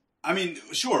is. I mean,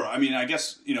 sure. I mean, I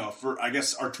guess for I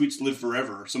guess our tweets live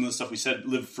forever. Some of the stuff we said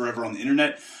live forever on the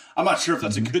internet. I'm not sure if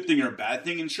that's a Mhm. good thing or a bad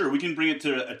thing. And sure, we can bring it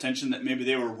to attention that maybe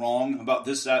they were wrong about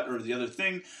this, that, or the other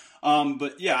thing.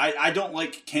 But yeah, I don't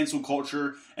like cancel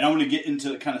culture, and I want to get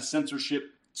into kind of censorship,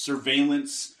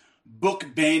 surveillance,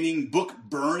 book banning, book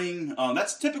burning.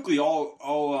 That's typically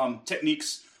all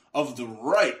techniques of the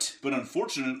right, but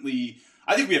unfortunately,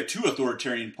 I think we have two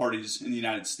authoritarian parties in the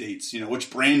United States. Which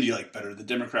brand do you like better, the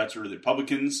Democrats or the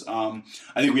Republicans? I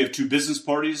think we have two business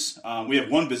parties. We have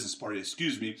one business party,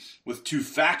 excuse me, with two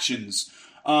factions.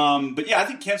 But yeah, I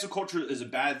think cancel culture is a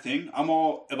bad thing. I'm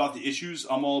all about the issues.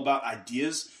 I'm all about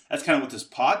ideas. That's kind of what this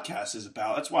podcast is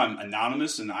about. That's why I'm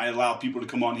anonymous and I allow people to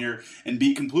come on here and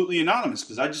be completely anonymous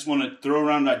because I just want to throw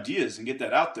around ideas and get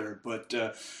that out there. But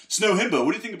Snow Himbo,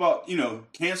 what do you think about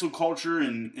cancel culture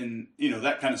and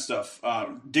that kind of stuff?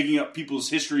 Digging up people's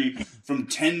history from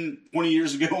 10, 20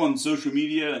 years ago on social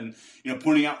media and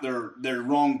pointing out their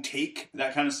wrong take,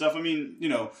 that kind of stuff. I mean,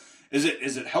 is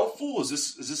it helpful? Is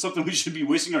this something we should be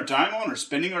wasting our time on or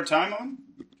spending our time on?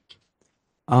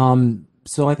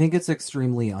 So I think it's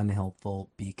extremely unhelpful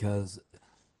because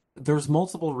there's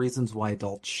multiple reasons why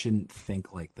adults shouldn't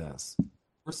think like this.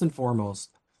 First and foremost,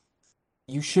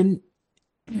 you shouldn't,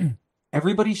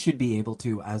 everybody should be able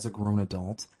to, as a grown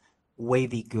adult, weigh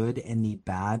the good and the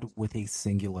bad with a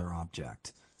singular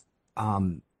object.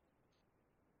 Um,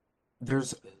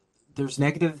 there's there's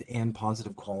negative and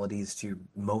positive qualities to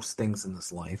most things in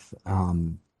this life.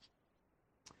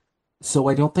 So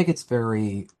I don't think it's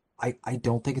very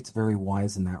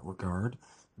wise in that regard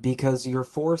because you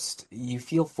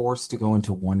feel forced to go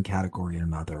into one category or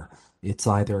another. It's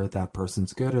either that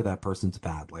person's good or that person's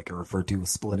bad, like I referred to with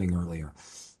splitting earlier.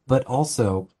 But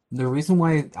also, the reason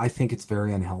why I think it's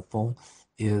very unhelpful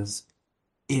is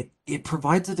it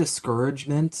provides a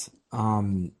discouragement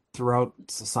throughout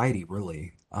society,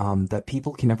 really, that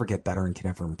people can never get better and can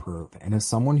never improve. And as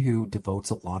someone who devotes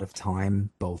a lot of time,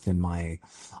 both in my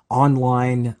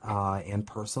online and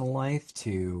personal life,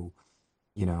 to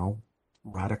you know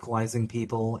radicalizing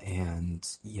people and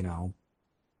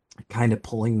kind of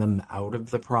pulling them out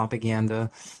of the propaganda,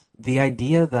 the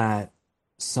idea that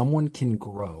someone can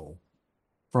grow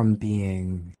from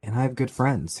being, and I have good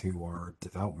friends who are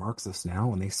devout Marxists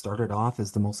now, and they started off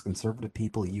as the most conservative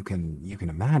people you can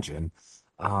imagine.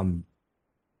 Um,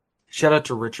 Shout out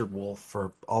to Richard Wolff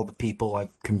for all the people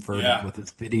I've converted Yeah, with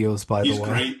his videos, by the he's way,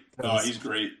 great. because He's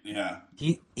great. Yeah.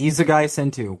 he's a guy I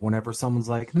send to whenever someone's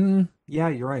like, yeah,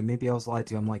 you're right, maybe I was lied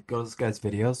to. I'm like, go to this guy's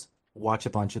videos. Watch a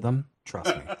bunch of them,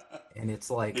 trust me. And it's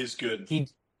like He's good. he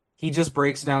he just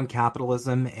breaks down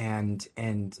capitalism and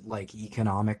like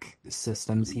economic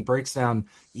systems. He breaks down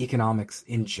economics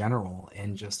in general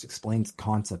and just explains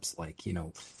concepts like,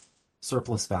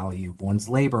 surplus value of one's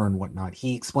labor and whatnot.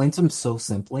 He explains them so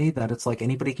simply that it's like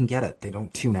anybody can get it. They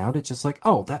don't tune out. It's just like,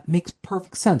 oh, that makes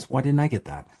perfect sense. Why didn't I get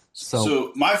that? So,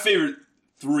 So my favorite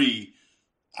three,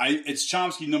 it's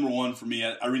Chomsky number one for me.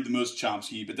 I read the most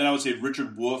Chomsky, but then I would say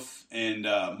Richard Wolff and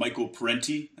Michael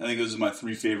Parenti. I think those are my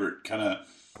three favorite kind of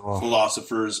oh,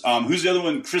 philosophers. Who's the other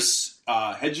one? Chris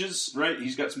Hedges, right?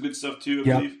 He's got some good stuff too, I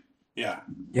yep, believe. Yeah.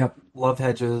 yep. Love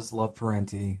Hedges, love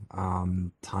Parenti.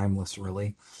 Timeless,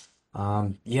 really.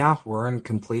 Yeah, we're in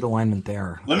complete alignment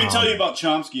there. Let me tell you about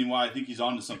Chomsky and why I think he's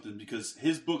onto something, because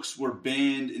his books were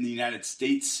banned in the United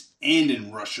States and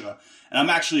in Russia. And I'm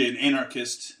actually an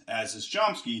anarchist, as is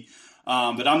Chomsky.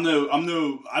 But I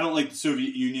don't like the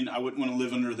Soviet Union. I wouldn't want to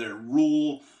live under their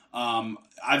rule.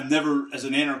 As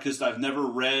an anarchist, I've never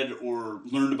read or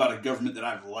learned about a government that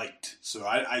I've liked. So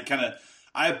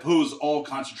I oppose all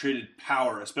concentrated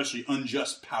power, especially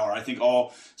unjust power. I think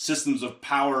all systems of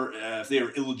power, if they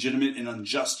are illegitimate and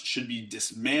unjust, should be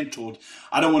dismantled.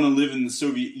 I don't want to live in the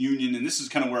Soviet Union, and this is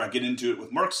kind of where I get into it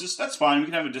with Marxists. That's fine. We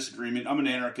can have a disagreement. I'm an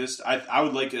anarchist. I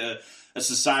would like a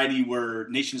society where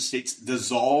nation states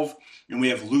dissolve and we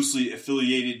have loosely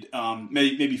affiliated,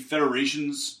 maybe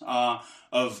federations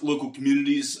of local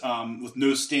communities with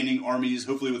no standing armies,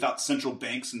 hopefully without central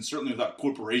banks and certainly without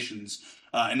corporations.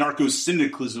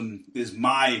 Anarcho-syndicalism is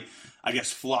my, I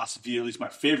guess, philosophy, at least my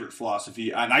favorite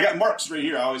philosophy. And I got Marx right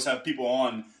here. I always have people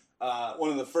on one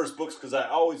of the first books because I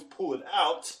always pull it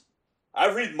out. I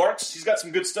read Marx. He's got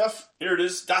some good stuff. Here it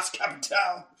is, Das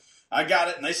Kapital. I got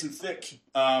it, nice and thick.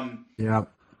 Yeah,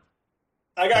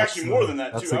 I got actually more than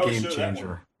that, too. That's a game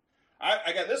changer.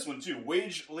 I got this one too: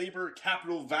 wage, labor,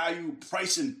 capital, value,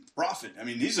 price, and profit. I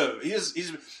mean,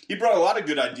 he brought a lot of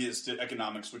good ideas to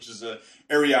economics, which is an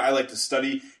area I like to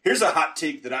study. Here's a hot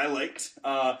take that I liked: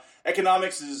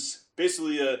 economics is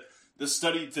basically the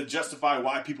study to justify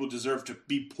why people deserve to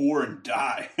be poor and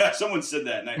die. Someone said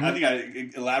that, and I think I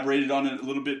elaborated on it a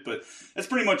little bit, but that's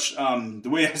pretty much the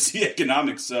way I see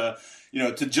economics.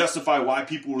 To justify why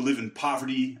people live in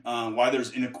poverty, why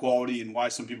there's inequality, and why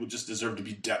some people just deserve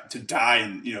to die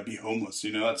and be homeless.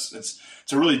 It's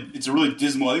a really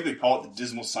dismal. I think they call it the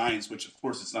dismal science, which of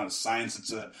course it's not a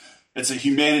science. It's a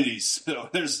humanities. So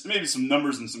there's maybe some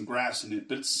numbers and some graphs in it,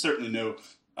 but it's certainly no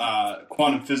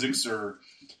quantum physics or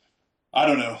I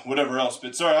don't know, whatever else.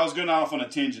 But sorry, I was going off on a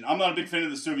tangent. I'm not a big fan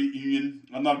of the Soviet Union.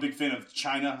 I'm not a big fan of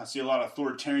China. I see a lot of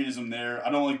authoritarianism there.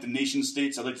 I don't like the nation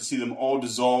states. I'd like to see them all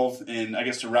dissolve. And I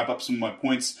guess to wrap up some of my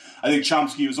points, I think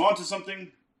Chomsky was onto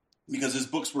something because his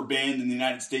books were banned in the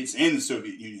United States and the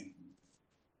Soviet Union.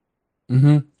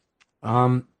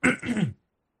 Mm-hmm.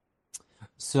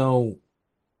 So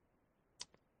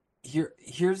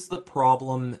here's the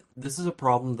problem. This is a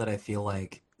problem that I feel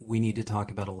like we need to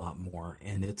talk about a lot more.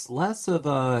 And it's less of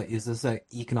is this an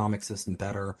economic system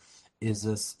better? Is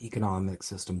this economic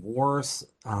system worse?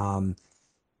 And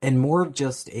more of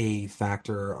just a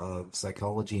factor of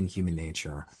psychology and human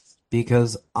nature.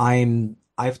 Because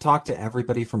I've talked to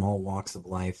everybody from all walks of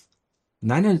life.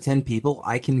 9 out of 10 people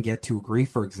I can get to agree,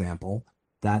 for example,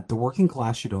 that the working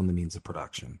class should own the means of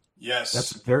production.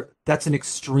 Yes. That's an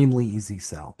extremely easy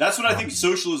sell. That's what I think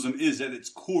socialism is. At its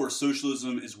core,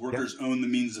 socialism is workers own the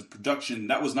means of production.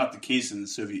 That was not the case in the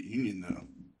Soviet Union, though.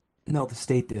 No, the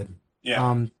state did.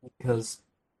 Yeah. Because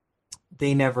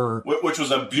they never... Which was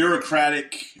a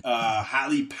bureaucratic,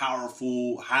 highly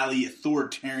powerful, highly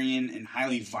authoritarian, and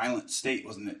highly violent state,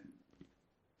 wasn't it?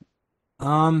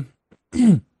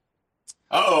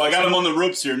 I got him on the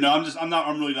ropes here. No,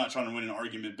 I'm really not trying to win an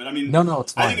argument, but I mean, no,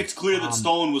 it's fine. I think it's clear that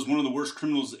Stalin was one of the worst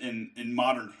criminals in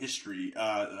modern history.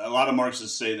 A lot of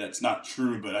Marxists say that's not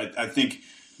true, but I think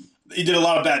he did a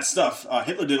lot of bad stuff.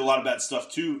 Hitler did a lot of bad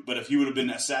stuff too, but if he would have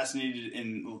been assassinated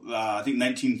in, I think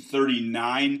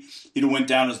 1939, he'd have went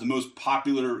down as the most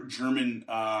popular German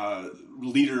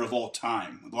leader of all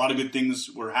time. A lot of good things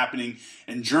were happening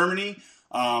in Germany.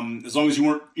 As long as you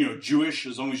weren't, Jewish,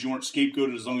 as long as you weren't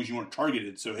scapegoated, as long as you weren't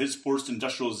targeted. So his forced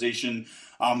industrialization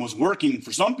was working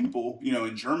for some people,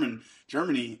 in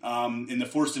Germany. And the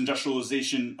forced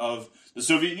industrialization of the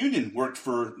Soviet Union worked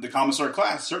for the commissar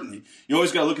class, certainly. You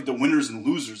always got to look at the winners and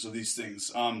losers of these things.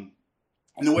 And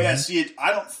the way I see it,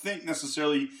 I don't think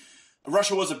necessarily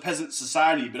Russia was a peasant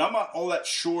society, but I'm not all that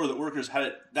sure that workers had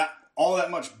it all that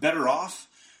much better off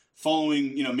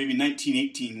following, maybe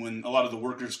 1918, when a lot of the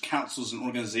workers' councils and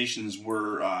organizations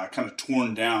were kind of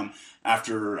torn down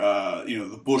after,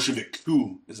 the Bolshevik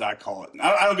coup, as I call it.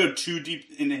 I don't go too deep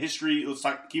into history. Let's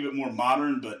keep it more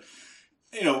modern, but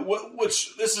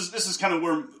this is kind of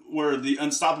where the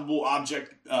unstoppable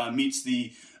object meets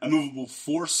the immovable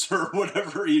force or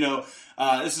whatever.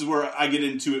 This is where I get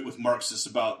into it with Marxists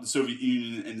about the Soviet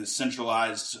Union and the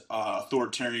centralized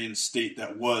authoritarian state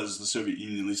that was the Soviet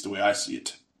Union, at least the way I see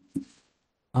it.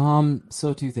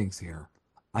 So two things here.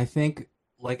 I think,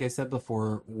 like I said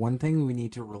before, one thing we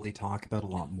need to really talk about a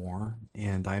lot more,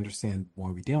 and I understand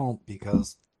why we don't,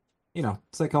 because,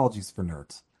 psychology's for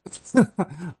nerds.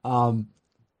 Um,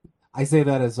 I say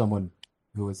that as someone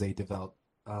who is a devout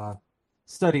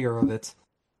studier of it.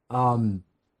 Um,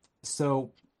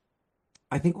 so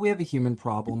I think we have a human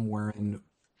problem wherein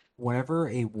whenever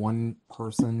a one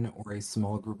person or a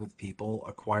small group of people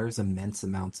acquires immense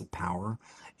amounts of power,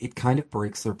 it kind of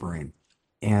breaks their brain.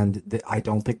 And I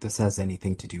don't think this has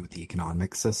anything to do with the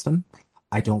economic system.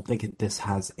 I don't think this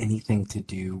has anything to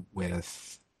do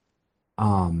with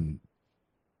um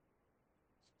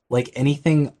like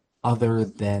anything other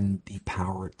than the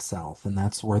power itself. And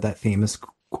that's where that famous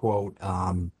quote,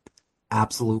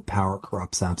 absolute power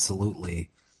corrupts absolutely,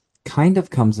 kind of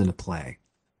comes into play.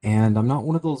 And I'm not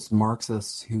one of those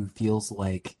Marxists who feels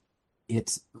like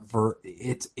it's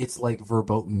like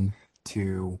verboten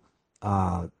to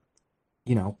uh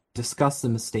discuss the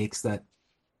mistakes that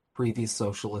previous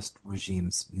socialist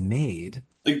regimes made.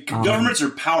 Like Um, governments are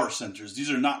power centers. These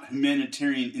are not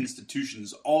humanitarian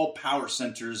institutions. All power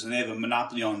centers, and they have a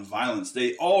monopoly on violence.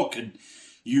 They all could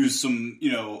use some.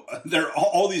 They're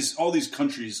all these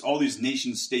countries, all these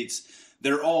nation states.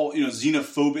 They're all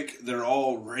xenophobic. They're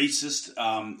all racist.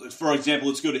 For example,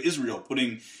 let's go to Israel,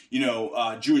 putting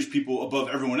Jewish people above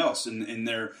everyone else in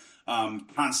their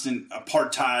constant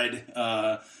apartheid,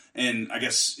 and I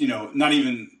guess not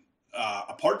even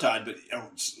apartheid, but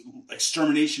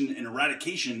extermination and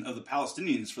eradication of the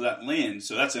Palestinians for that land.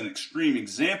 So that's an extreme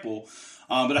example.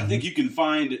 But I mhm. think you can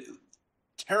find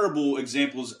terrible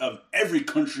examples of every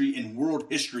country in world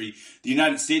history. The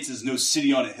United States is no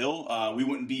city on a hill. We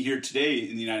wouldn't be here today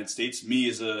in the United States. Me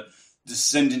as a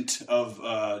descendant of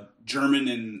German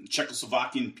and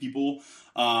Czechoslovakian people.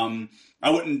 I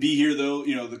wouldn't be here though.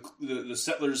 The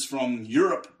settlers from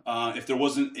Europe, if there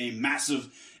wasn't a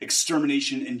massive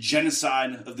extermination and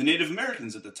genocide of the Native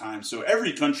Americans at the time. So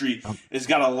every country Um, has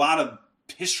got a lot of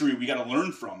history we got to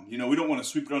learn from. We don't want to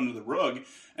sweep it under the rug.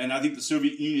 And I think the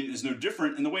Soviet Union is no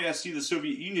different. And the way I see the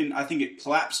Soviet Union, I think it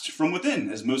collapsed from within,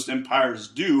 as most empires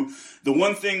do. The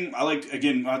one thing I like,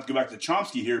 again, I have to go back to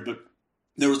Chomsky here, but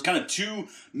there was kind of two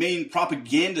main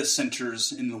propaganda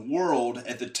centers in the world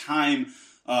at the time,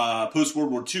 post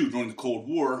World War II, during the Cold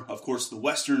War. Of course, the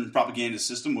Western propaganda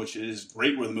system, which is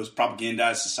great. We're the most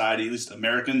propagandized society, at least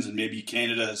Americans, and maybe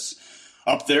Canada's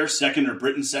up there second, or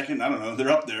Britain second. I don't know. They're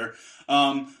up there.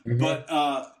 mhm. But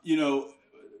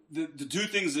the two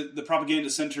things that the propaganda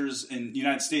centers in the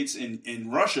United States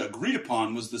and Russia agreed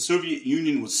upon was the Soviet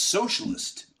Union was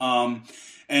socialist.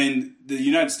 And the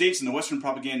United States and the Western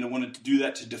propaganda wanted to do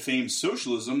that to defame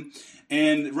socialism.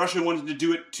 And Russia wanted to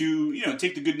do it to,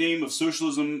 take the good name of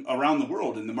socialism around the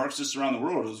world and the Marxists around the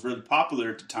world. It was really popular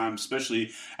at the time,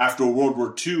 especially after World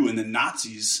War II and the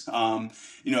Nazis.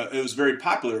 It was very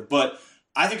popular. But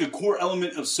I think a core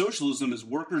element of socialism is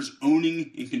workers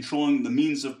owning and controlling the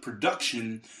means of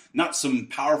production, not some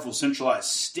powerful centralized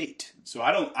state. So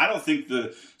I don't think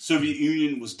the Soviet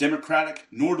Union was democratic,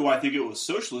 nor do I think it was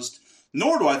socialist,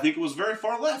 nor do I think it was very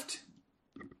far left.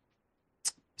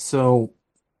 So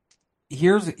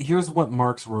here's what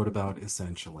Marx wrote about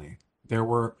essentially. There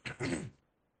were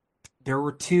there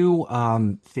were two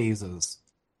phases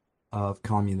of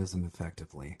communism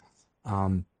effectively.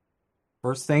 Um,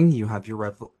 First thing, you have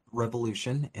your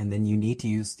revolution, and then you need to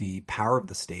use the power of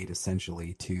the state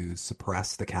essentially to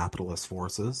suppress the capitalist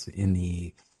forces in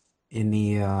the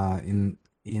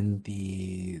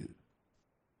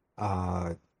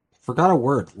uh forgot a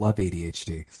word, love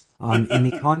ADHD.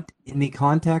 In the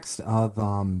context of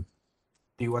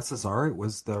the USSR, it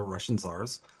was the Russian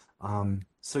czars.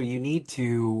 So you need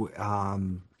to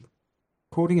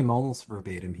quoting him almost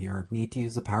verbatim here, need to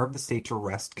use the power of the state to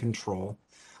wrest control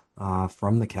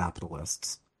from the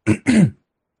capitalists.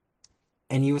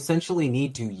 And you essentially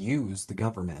need to use the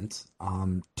government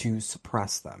to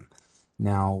suppress them.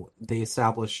 Now, they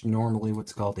establish normally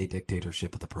what's called a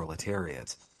dictatorship of the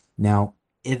proletariat. Now,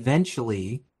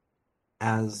 eventually,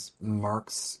 as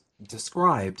Marx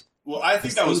described, Well, I the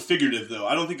think that was state. figurative, though.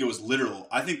 I don't think it was literal.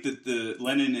 I think that the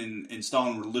Lenin and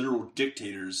Stalin were literal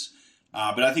dictators.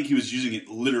 But I think he was using it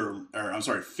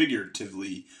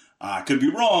figuratively. I could be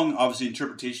wrong. Obviously,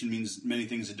 interpretation means many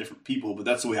things to different people, but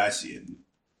that's the way I see it.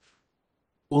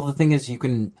 Well, the thing is, you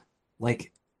can,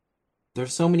 like,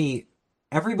 there's so many,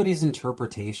 everybody's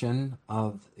interpretation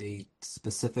of a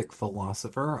specific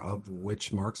philosopher, of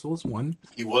which Marx was one.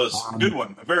 He was a good Um,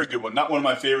 one, a very good one. Not one of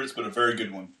my favorites, but a very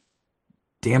good one.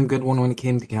 Damn good one when it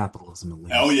came to capitalism,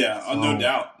 at Oh least. yeah, no So,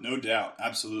 doubt, no doubt,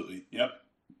 absolutely. Yep.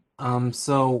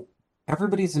 so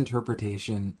everybody's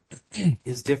interpretation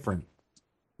is different.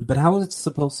 But how it's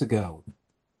supposed to go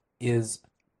is,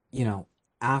 you know,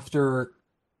 after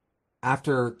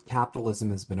capitalism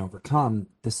has been overcome,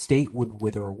 the state would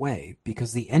wither away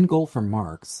because the end goal for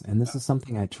Marx, and this is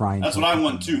something I try and That's tell what I people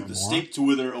want too. more and The more. state to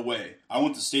wither away. I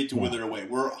want the state to Yeah. wither away.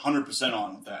 We're 100%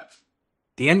 on with that.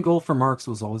 The end goal for Marx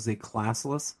was always a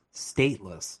classless,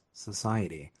 stateless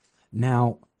society.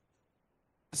 Now,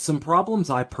 some problems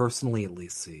I personally at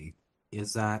least see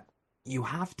is that you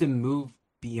have to move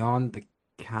beyond the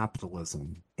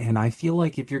capitalism. And I feel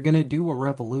like if you're going to do a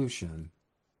revolution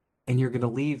and you're going to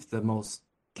leave the most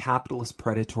capitalist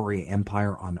predatory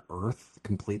empire on earth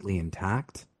completely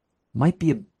intact, might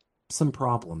be some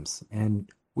problems. And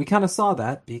we kind of saw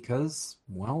that because,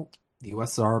 well, the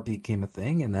USSR became a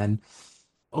thing, and then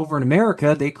over in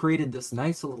America, they created this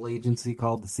nice little agency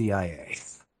called the CIA.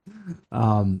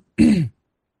 Um,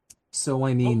 so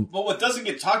I mean, But what doesn't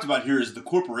get talked about here is the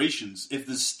corporations. If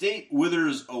the state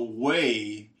withers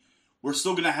away, we're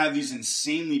still going to have these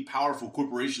insanely powerful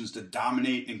corporations to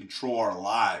dominate and control our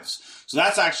lives. So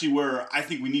that's actually where I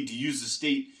think we need to use the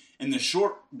state in the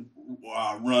short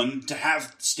run to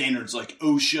have standards like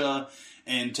OSHA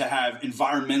and to have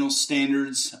environmental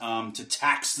standards, to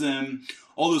tax them,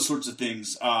 all those sorts of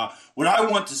things. What I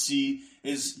want to see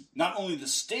is not only the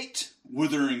state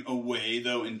withering away,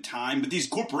 though, in time, but these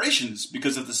corporations,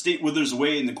 because if the state withers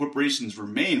away and the corporations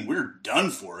remain, we're done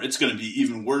for. It's going to be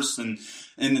even worse than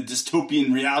in the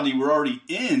dystopian reality we're already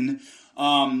in.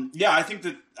 Yeah, I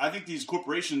think these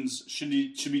corporations should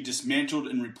be dismantled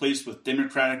and replaced with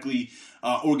democratically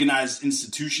organized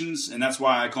institutions, and that's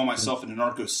why I call myself an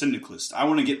anarcho-syndicalist. I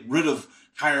want to get rid of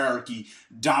hierarchy,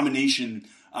 domination.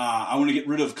 I want to get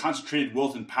rid of concentrated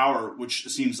wealth and power, which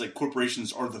seems like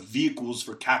corporations are the vehicles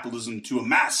for capitalism to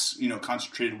amass,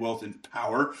 concentrated wealth and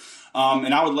power.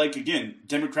 And I would like, again,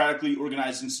 democratically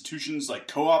organized institutions like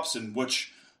co-ops, and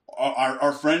which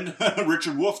our friend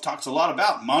Richard Wolff talks a lot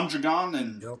about, Mondragon,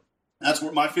 and yep. that's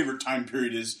what my favorite time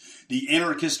period is, the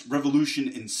anarchist revolution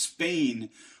in Spain,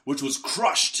 which was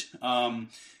crushed. And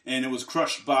it was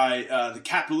crushed by the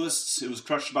capitalists. It was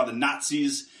crushed by the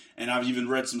Nazis. And I've even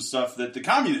read some stuff that the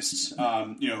communists,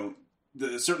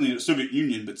 certainly the Soviet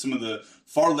Union, but some of the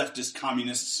far leftist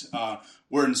communists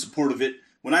were in support of it.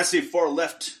 When I say far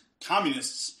left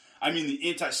communists, I mean the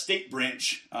anti-state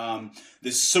branch,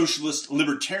 this socialist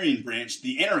libertarian branch,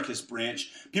 the anarchist branch.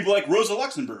 People like Rosa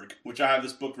Luxemburg, which I have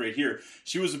this book right here.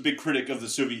 She was a big critic of the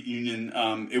Soviet Union.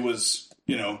 It was,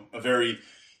 a very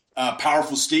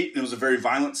powerful state, and it was a very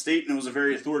violent state, and it was a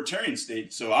very authoritarian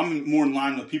state. So I'm more in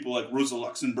line with people like Rosa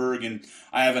Luxemburg, and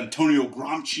I have Antonio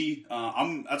Gramsci.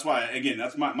 That's why, again,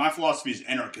 that's my philosophy is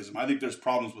anarchism. I think there's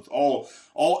problems with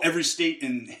every state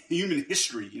in human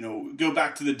history. Go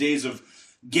back to the days of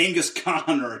Genghis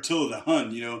Khan or Attila the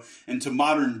Hun, and to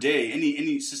modern day,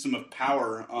 any system of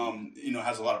power,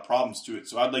 has a lot of problems to it.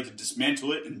 So I'd like to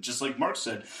dismantle it, and just like Marx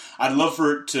said, I'd love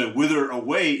for it to wither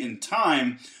away in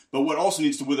time. But what also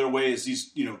needs to wither away is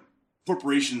these,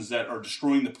 corporations that are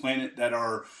destroying the planet, that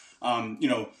are,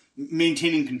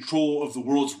 maintaining control of the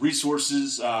world's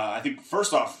resources. I think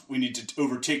first off, we need to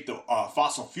overtake the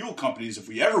fossil fuel companies if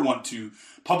we ever want to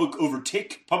publicly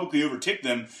overtake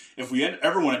them. If we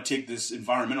ever want to take this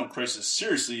environmental crisis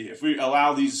seriously, if we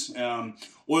allow these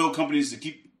oil companies to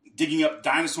keep digging up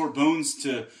dinosaur bones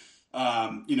to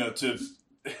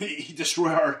destroy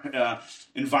our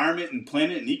environment and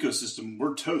planet and ecosystem,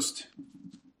 we're toast.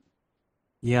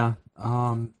 Yeah.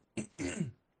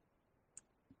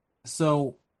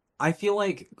 So I feel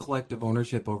like collective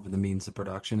ownership over the means of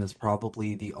production is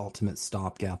probably the ultimate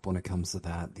stopgap when it comes to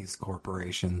that, these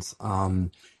corporations.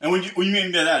 And when you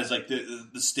mean by that is like the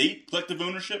state collective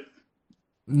ownership.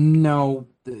 No,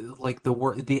 like the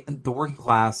working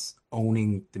class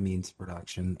owning the means of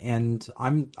production. And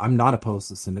I'm not opposed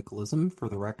to syndicalism, for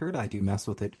the record. I do mess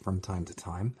with it from time to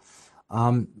time.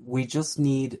 We just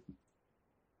need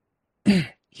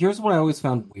Here's what I always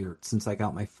found weird since I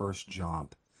got my first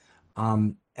job.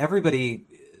 Everybody,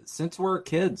 since we're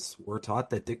kids, we're taught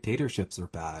that dictatorships are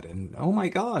bad, and oh my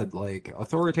God, like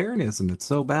authoritarianism, it's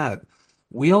so bad.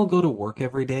 we all go to work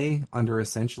every day under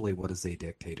essentially what is a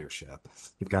dictatorship.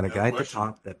 You've got a No guy at the question.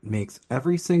 top that makes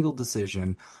every single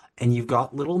decision, and you've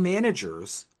got little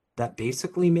managers that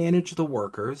basically manage the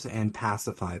workers and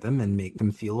pacify them and make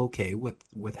them feel okay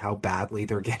with how badly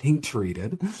they're getting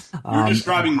treated. You're And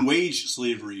describing wage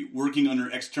slavery, working under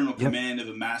external yep, command of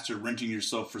a master, renting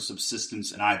yourself for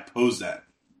subsistence, and I oppose that.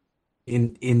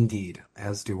 indeed,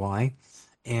 as do I.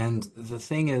 And the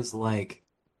thing is, like,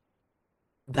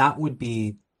 that would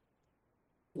be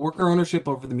worker ownership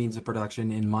over the means of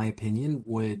production, in my opinion,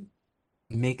 would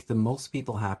make the most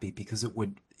people happy because it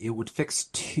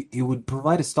would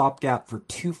provide a stopgap for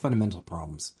two fundamental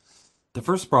problems. The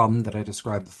first problem that I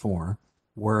described before,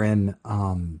 wherein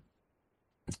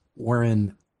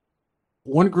wherein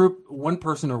one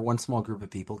person or one small group of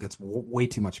people gets way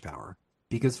too much power.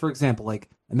 Because, for example, like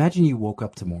imagine you woke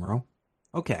up tomorrow.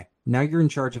 Okay, now you're in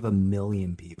charge of 1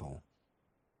 million people.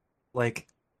 Like,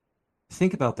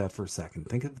 think about that for a second.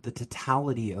 Think of the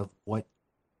totality of what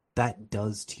that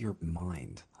does to your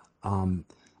mind. Um,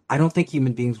 I don't think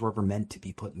human beings were ever meant to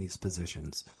be put in these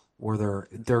positions where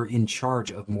they're in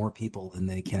charge of more people than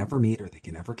they can ever meet or they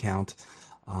can ever count.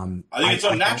 I think it's I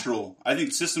don't. unnatural. I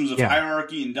think systems of Yeah,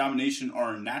 hierarchy and domination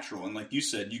are unnatural. And like you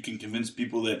said, you can convince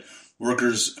people that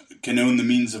workers can own the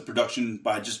means of production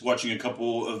by just watching a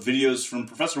couple of videos from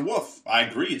Professor Wolf. I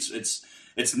agree. It's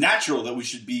natural that we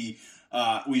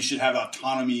should have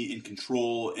autonomy and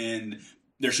control, and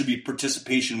there should be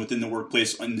participation within the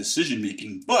workplace in decision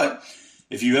making. But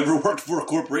if you ever worked for a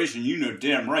corporation, you know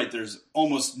damn right there's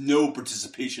almost no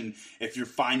participation if you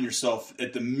find yourself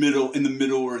in the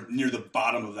middle or near the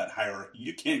bottom of that hierarchy.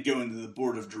 You can't go into the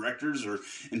board of directors or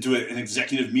into an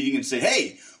executive meeting and say,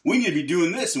 hey, we need to be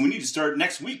doing this and we need to start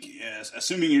next week,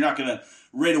 assuming you're not going to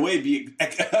right away be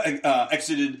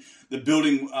exited the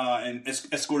building and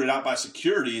escorted out by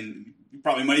security, and you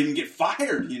probably might even get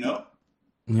fired, you know?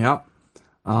 yeah.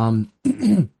 Um,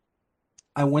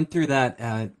 I went through that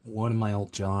at one of my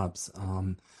old jobs.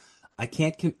 I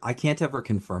can't ever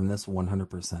confirm this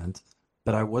 100%,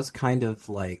 but I was kind of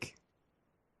like,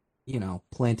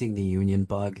 planting the union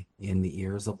bug in the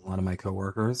ears of a lot of my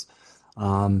coworkers.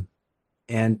 Um,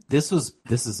 and this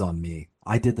is on me.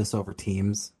 I did this over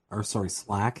Teams, or sorry,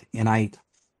 Slack, and I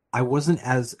wasn't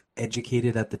as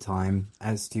educated at the time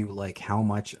as to like how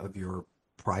much of your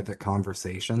private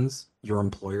conversations your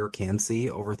employer can see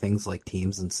over things like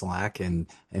Teams and Slack and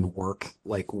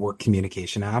work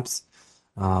communication apps.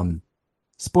 Um,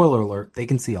 Spoiler alert, they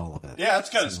can see all of it. Yeah,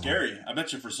 that's kind of So scary. I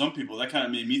bet you for some people that kind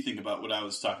of made me think about what I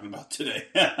was talking about today.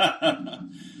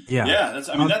 yeah. Yeah, that's.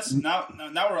 I mean, Um, that's now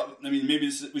we're. I mean,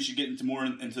 maybe we should get into more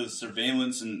into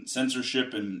surveillance and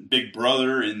censorship and Big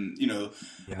Brother and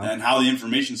yeah. and how the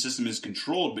information system is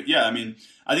controlled. But yeah, I mean,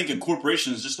 I think a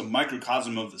corporation is just a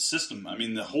microcosm of the system. I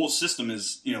mean, the whole system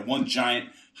is one giant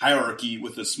hierarchy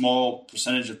with a small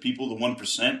percentage of people, the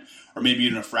 1%, or maybe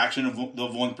even a fraction of the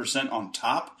 1% on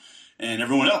top, and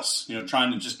everyone else,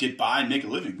 trying to just get by and make a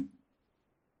living.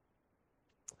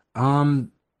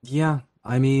 yeah,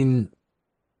 I mean,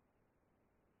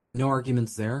 no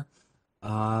arguments there.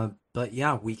 But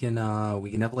yeah, we can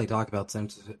definitely talk about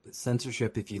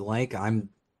censorship if you like. I'm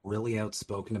really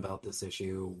outspoken about this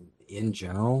issue in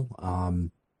general.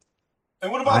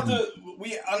 And what about I'm the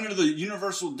we under the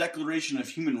Universal Declaration of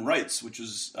Human Rights, which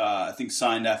was I think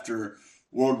signed after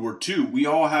World War II? We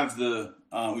all have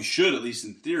we should, at least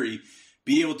in theory,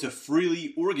 be able to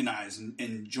freely organize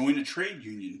and join a trade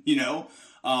union.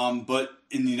 But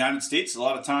in the United States, a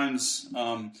lot of times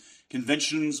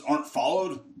conventions aren't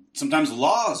followed. Sometimes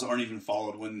laws aren't even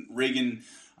followed. When Reagan,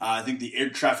 I think the air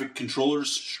traffic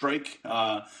controllers strike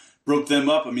broke them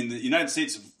up. I mean, the United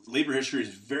States labor history is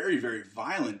very, very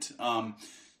violent.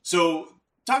 So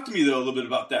talk to me though a little bit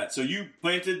about that. So you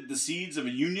planted the seeds of a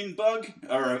union bug,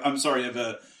 or I'm sorry,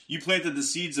 you planted the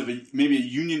seeds of maybe a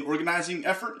union organizing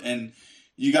effort, and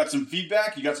you got some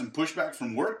feedback. You got some pushback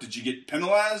from work. Did you get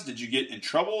penalized? Did you get in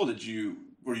trouble?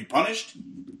 Were you punished?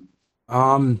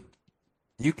 um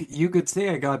you could say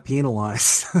I got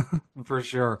penalized for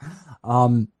sure.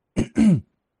 Um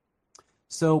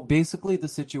So basically, the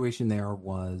situation there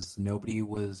was nobody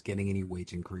was getting any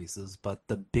wage increases, but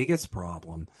the biggest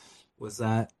problem was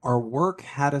that our work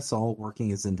had us all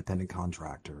working as independent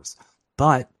contractors,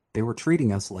 but they were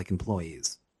treating us like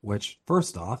employees, which,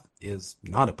 first off, is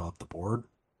not above the board.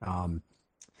 Um,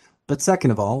 but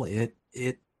second of all, it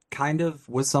kind of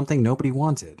was something nobody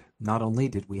wanted. Not only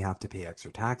did we have to pay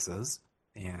extra taxes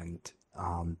and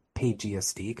pay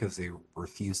GST because they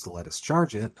refused to let us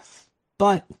charge it,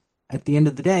 but at the end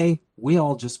of the day, we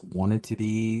just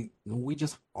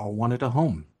all wanted a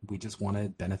home. We just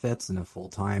wanted benefits and a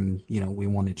full-time, we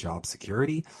wanted job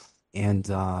security. And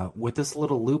with this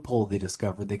little loophole they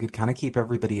discovered, they could kind of keep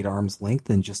everybody at arm's length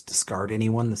and just discard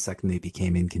anyone the second they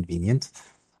became inconvenient.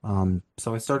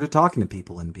 So I started talking to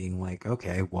people and being like,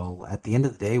 okay, well, at the end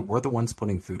of the day, we're the ones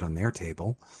putting food on their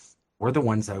table. We're the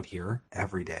ones out here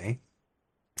every day,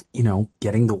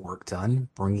 getting the work done,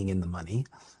 bringing in the money.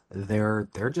 They're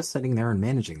just sitting there and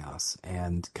managing us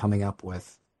and coming up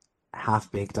with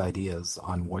half-baked ideas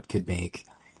on what could make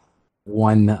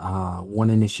one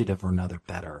initiative or another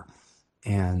better.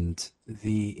 And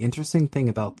the interesting thing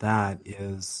about that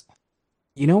is,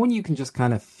 when you can just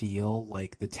kind of feel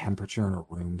like the temperature in a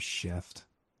room shift.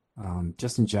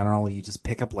 Just in general, you just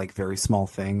pick up like very small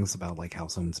things about like how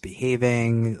someone's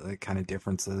behaving, like kind of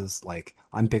differences. Like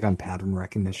I'm big on pattern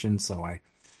recognition, so I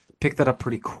picked that up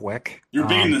pretty quick. You're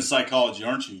big into psychology,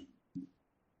 aren't you?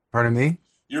 Pardon me?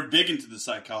 You're big into the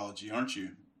psychology, aren't you?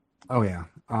 Oh yeah.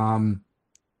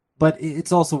 But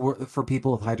it's also for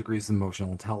people with high degrees of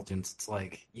emotional intelligence. It's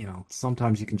like,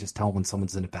 sometimes you can just tell when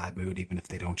someone's in a bad mood, even if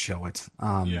they don't show it.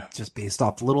 Yeah. Just based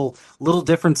off little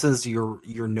differences you're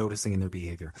noticing in their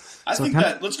behavior. I So think kind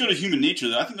that let's go to human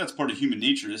nature. I think that's part of human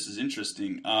nature. This is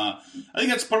interesting. I think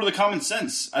that's part of the common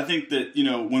sense. I think that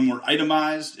when we're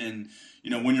itemized and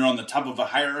when you're on the top of a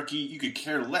hierarchy, you could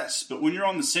care less. But when you're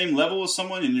on the same level as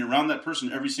someone and you're around that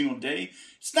person every single day,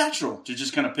 it's natural to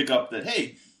just kind of pick up that,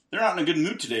 hey, they're not in a good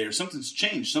mood today, or something's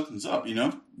changed, something's up.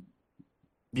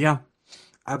 Yeah,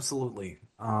 absolutely.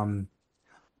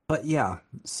 But yeah,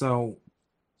 so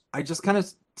I just kind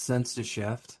of sensed a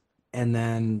shift, and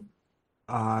then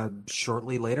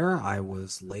shortly later, I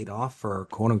was laid off for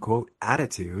quote unquote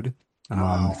attitude, um,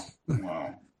 Wow.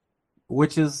 Wow.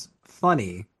 which is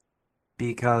funny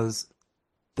because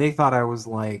they thought I was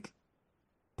like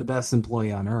the best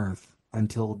employee on earth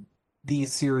until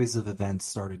these series of events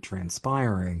started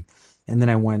transpiring. And then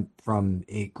I went from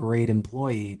a great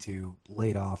employee to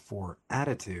laid off for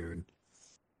attitude.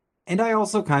 And I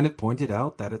also kind of pointed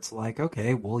out that it's like,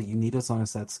 okay, well, you need us on a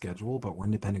set schedule, but we're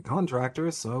independent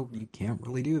contractors, so you can't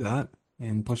really do that.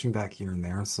 And pushing back here and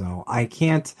there. So I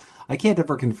can't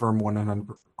ever confirm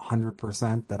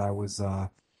 100% that I was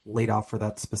laid off for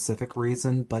that specific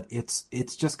reason, but it's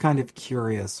just kind of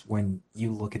curious when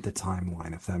you look at the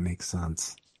timeline, if that makes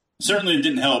sense. Certainly it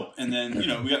didn't help. And then,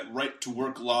 we got right to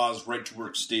work laws, right to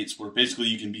work states where basically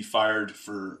you can be fired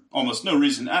for almost no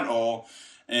reason at all.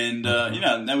 And,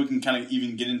 Mhm. now we can kind of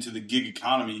even get into the gig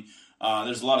economy.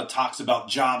 There's a lot of talks about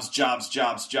jobs, jobs,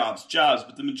 jobs, jobs, jobs,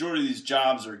 but the majority of these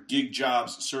jobs are gig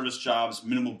jobs, service jobs,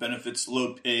 minimal benefits,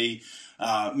 low pay,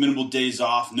 minimal days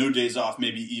off, no days off,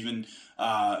 maybe even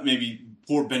maybe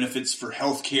poor benefits for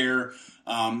healthcare.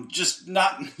 Just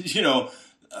not,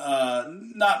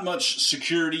 not much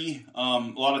security. A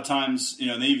lot of times, they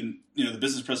even, the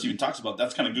business press even talks about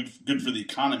that's kind of good for the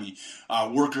economy.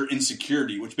 Worker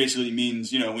insecurity, which basically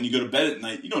means, when you go to bed at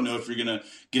night, you don't know if you're going to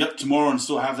get up tomorrow and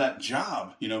still have that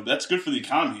job. That's good for the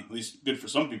economy, at least good for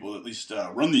some people, at least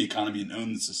run the economy and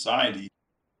own the society.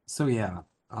 So yeah,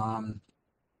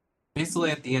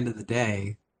 basically at the end of the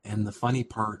day, and the funny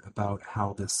part about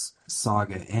how this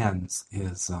saga ends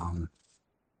is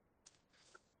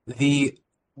the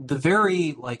the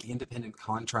very like independent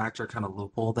contractor kind of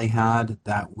loophole they had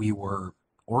that we were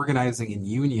organizing and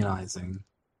unionizing,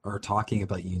 or talking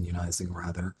about unionizing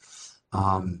rather,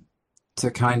 um, to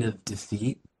kind of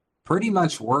defeat, pretty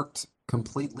much worked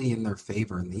completely in their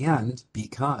favor in the end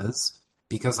because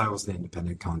I was an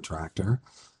independent contractor.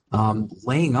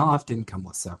 Laying off didn't come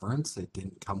with severance. It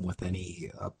didn't come with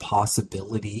any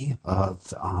possibility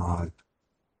of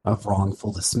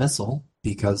wrongful dismissal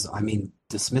because I mean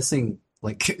dismissing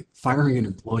like firing an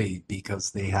employee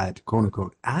because they had quote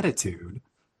unquote attitude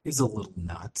is a little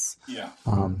nuts. Yeah.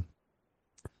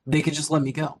 They could just let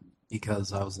me go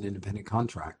because I was an independent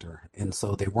contractor, and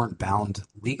so they weren't bound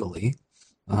legally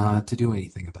to do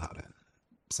anything about it.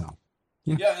 So,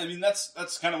 yeah. Yeah, I mean that's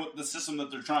kind of what the system that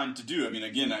they're trying to do. I mean,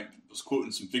 again, I was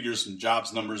quoting some figures, some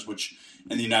jobs numbers, which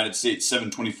in the United States,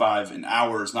 $7.25 an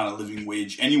hour is not a living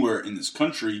wage anywhere in this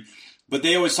country. But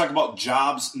they always talk about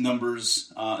jobs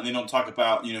numbers, and they don't talk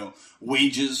about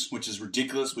wages, which is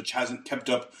ridiculous, which hasn't kept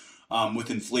up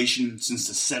with inflation since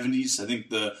the 70s. I think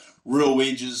the real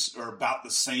wages are about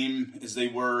the same as they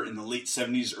were in the late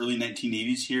 70s, early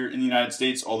 1980s here in the United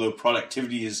States, although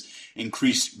productivity has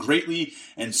increased greatly,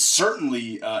 and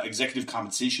certainly executive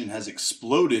compensation has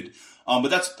exploded. But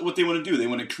that's what they want to do. They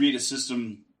want to create a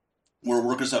system where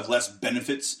workers have less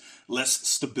benefits, less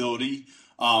stability,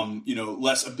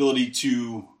 less ability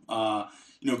to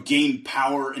gain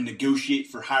power and negotiate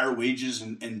for higher wages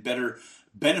and better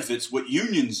benefits. What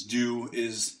unions do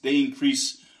is they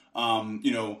increase,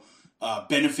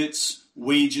 benefits,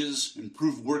 wages,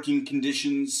 improve working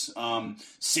conditions,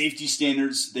 safety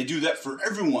standards. They do that for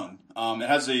everyone. It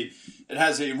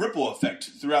has a ripple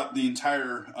effect throughout the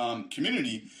entire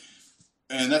community.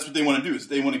 And that's what they want to do is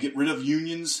they want to get rid of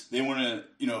unions. They want to,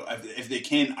 if they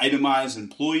can, itemize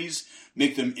employees,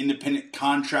 make them independent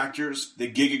contractors, the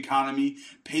gig economy,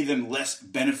 pay them less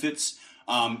benefits,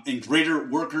 and greater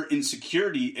worker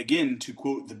insecurity. Again, to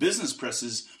quote the business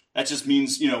presses, that just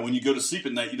means, when you go to sleep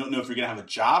at night, you don't know if you're going to have a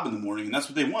job in the morning. And that's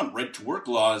what they want, right to work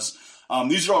laws.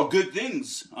 These are all good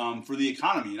things for the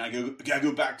economy. And I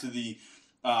go back to the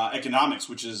economics,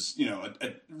 which is,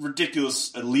 a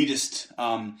ridiculous elitist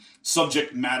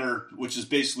subject matter, which is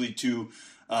basically to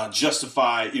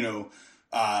justify,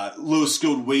 low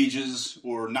skilled wages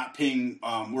or not paying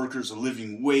workers a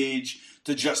living wage,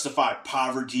 to justify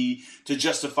poverty, to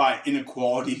justify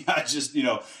inequality. I just,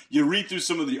 you read through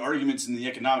some of the arguments in the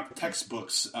economic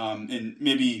textbooks, and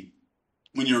maybe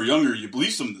when you were younger, you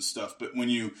believe some of this stuff, but when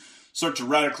you start to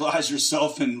radicalize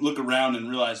yourself and look around and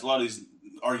realize a lot of these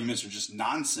arguments are just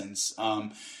nonsense.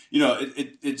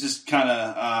 It just kind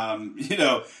of,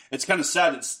 it's kind of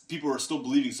sad that people are still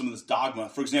believing some of this dogma.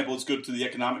 For example, let's go to the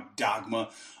economic dogma,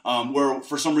 where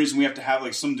for some reason we have to have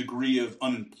like some degree of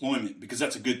unemployment because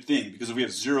that's a good thing. Because if we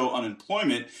have zero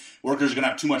unemployment, workers are going to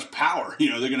have too much power.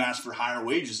 They're going to ask for higher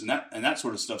wages and that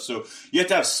sort of stuff. So you have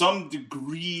to have some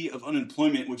degree of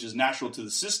unemployment, which is natural to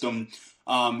the system,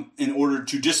 in order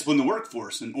to discipline the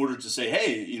workforce, in order to say,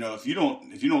 hey, if you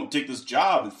don't take this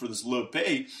job for this low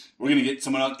pay, we're going to get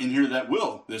someone else in here that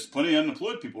will. There's plenty of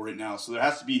unemployed people right now, so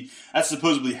that's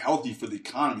supposedly healthy for the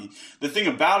economy. The thing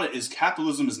about it is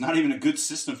capitalism is not even a good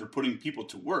system for putting people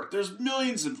to work. There's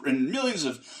millions and millions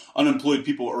of unemployed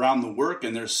people around the work,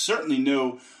 and there's certainly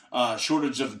no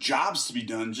shortage of jobs to be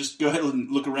done. Just go ahead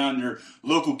and look around your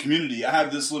local community. I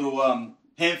have this little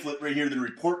pamphlet right here, the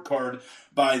report card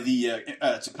by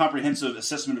it's a comprehensive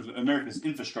assessment of America's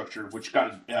infrastructure, which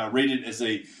got rated as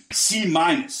a C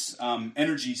minus,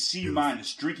 energy C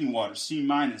minus, drinking water C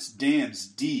minus, dams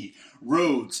D,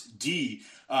 roads D,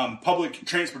 public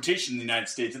transportation in the United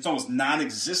States, it's almost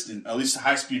non-existent. At least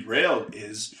high-speed rail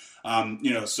is.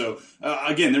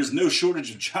 Again, there's no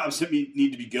shortage of jobs that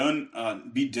need to be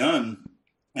done,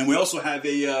 and we also have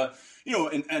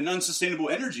an unsustainable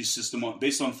energy system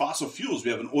based on fossil fuels.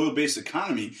 We have an oil-based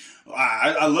economy.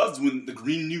 I loved when the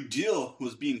Green New Deal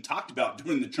was being talked about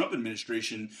during the Trump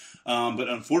administration, but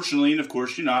unfortunately, and of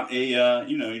course, you're not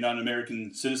you're not an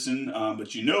American citizen,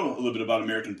 but you know a little bit about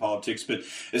American politics. But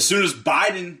as soon as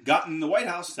Biden got in the White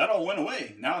House, that all went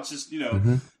away. Now it's just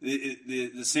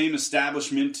the same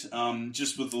establishment,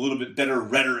 just with a little bit better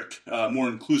rhetoric, more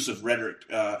inclusive rhetoric,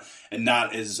 and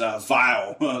not as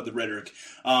vile the rhetoric.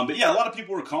 But yeah, a lot of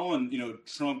people were calling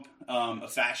Trump a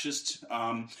fascist.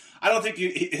 I don't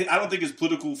think his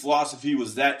political philosophy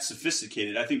was that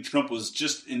sophisticated. I think Trump was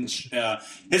just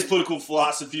his political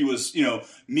philosophy was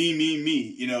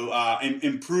me.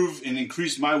 Improve and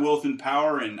increase my wealth and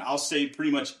power, and I'll say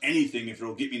pretty much anything if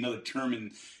it'll get me another term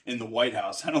in the White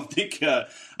House. I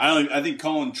think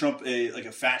calling Trump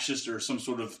a fascist or some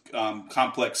sort of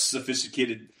complex,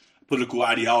 sophisticated political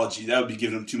ideology, that would be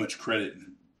giving him too much credit.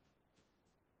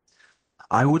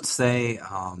 I would say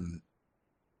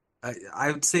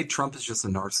I would say Trump is just a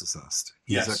narcissist.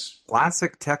 He's a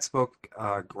classic textbook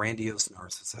grandiose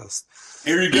narcissist.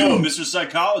 Here you go, Mr.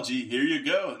 Psychology. Here you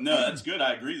go. No, that's good.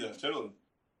 I agree, though. Totally.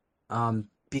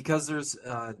 Because there's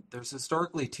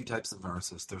historically two types of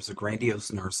narcissists. There's a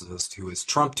grandiose narcissist who is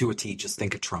Trump to a T. Just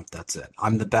think of Trump. That's it.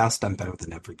 I'm the best. I'm better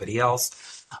than everybody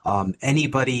else.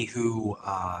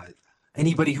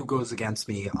 Anybody who goes against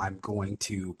me, I'm going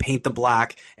to paint the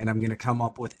black, and I'm going to come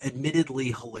up with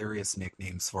admittedly hilarious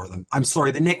nicknames for them. I'm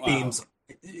sorry, the nicknames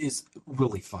is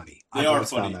really funny. They are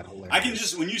funny. I can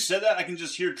just, when you said that, I can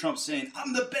just hear Trump saying,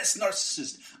 "I'm the best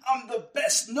narcissist. I'm the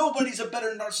best. Nobody's a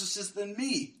better narcissist than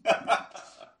me."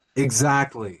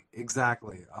 Exactly.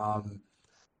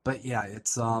 But yeah,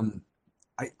 it's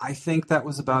I think that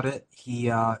was about it.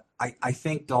 I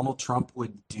think Donald Trump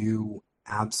would do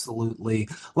absolutely,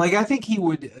 like, I think he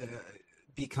would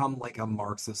become like a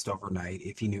Marxist overnight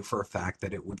if he knew for a fact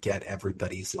that it would get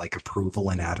everybody's like approval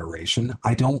and adoration.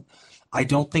 I don't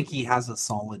think he has a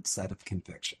solid set of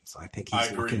convictions. I think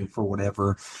he's looking for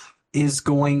whatever is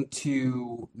going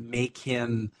to make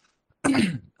him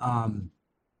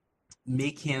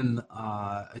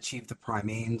achieve the prime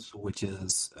aims, which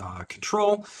is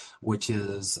control, which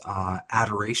is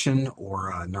adoration,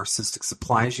 or narcissistic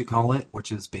supply, as you call it,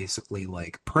 which is basically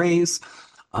like praise.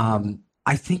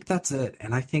 I think that's it.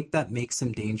 And I think that makes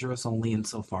him dangerous only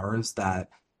insofar as that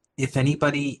if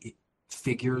anybody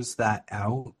figures that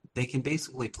out, they can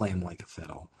basically play him like a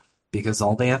fiddle because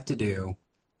all they have to do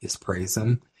is praise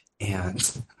him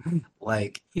and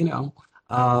like,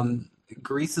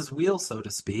 grease his wheel, so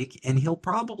to speak, and he'll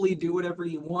probably do whatever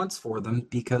he wants for them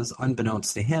because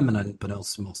unbeknownst to him and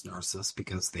unbeknownst to most narcissists,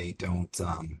 because they're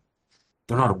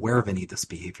not aware of any of this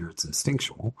behavior, it's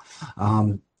instinctual.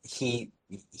 He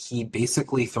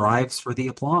basically thrives for the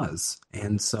applause.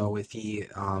 And so if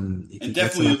And he gets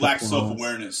definitely enough lacks self applause,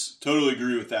 awareness. Totally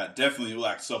agree with that. Definitely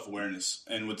lacks self awareness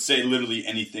and would say literally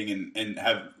anything and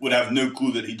would have no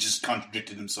clue that he just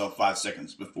contradicted himself 5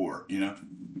 seconds before, you know?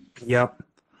 yep.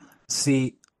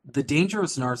 See, the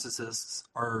dangerous narcissists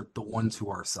are the ones who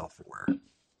are self-aware.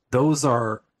 Those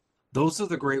are those are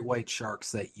the great white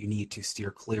sharks that you need to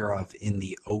steer clear of in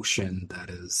the ocean that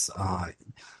is uh,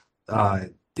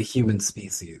 the human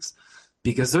species,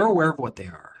 because they're aware of what they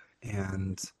are.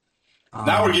 And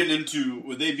Now we're um, getting into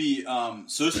would they be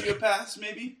sociopaths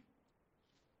maybe?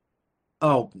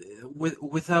 oh,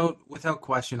 without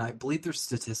question, I believe there's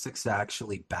statistics to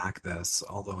actually back this,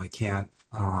 although I can't.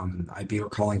 I'd be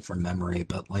recalling from memory,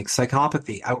 but like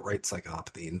psychopathy, outright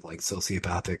psychopathy, and like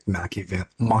sociopathic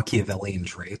Machiavellian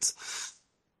traits,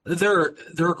 they're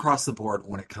across the board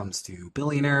when it comes to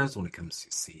billionaires, when it comes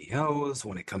to CEOs,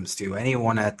 when it comes to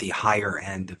anyone at the higher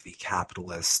end of the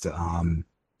capitalist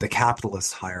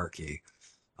hierarchy.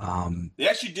 Um, They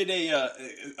actually did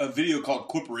a video called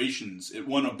Corporations. It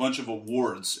won a bunch of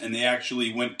awards, and they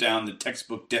actually went down the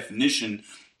textbook definition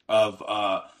of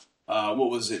what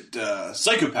was it,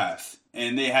 psychopath,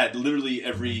 and they had literally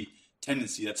every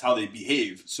tendency. That's how they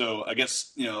behave. So I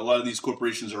guess a lot of these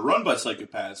corporations are run by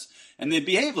psychopaths, and they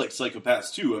behave like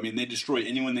psychopaths too. I mean, they destroy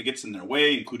anyone that gets in their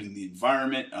way, including the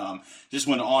environment. Just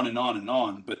went on and on and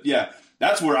on. But yeah,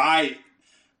 that's where I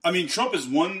mean, Trump is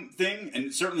one thing,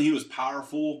 and certainly he was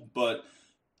powerful, but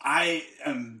I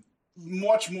am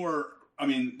much more. I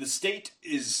mean, the state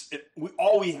is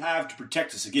all we have to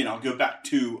protect us. Again, I'll go back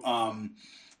to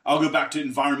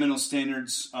environmental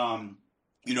standards.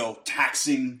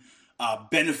 Taxing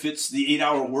benefits, the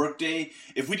 8-hour workday.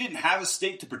 If we didn't have a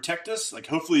state to protect us, like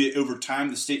hopefully over time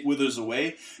the state withers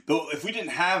away. But if we didn't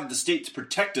have the state to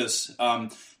protect us,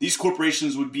 these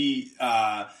corporations would be.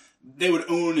 They would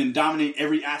own and dominate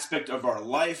every aspect of our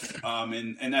life.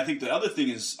 And I think the other thing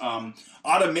is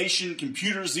automation,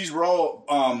 computers. These were all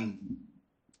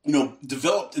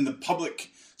developed in the public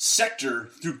sector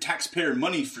through taxpayer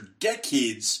money for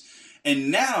decades. And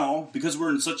now, because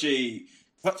we're in such a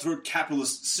cutthroat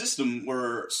capitalist system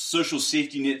where social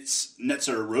safety nets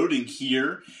are eroding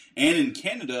here and in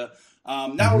Canada,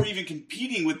 now we're mhm. even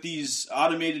competing with these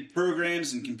automated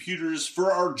programs and computers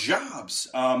for our jobs.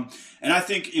 And I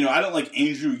think, I don't like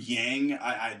Andrew Yang.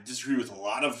 I disagree with a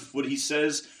lot of what he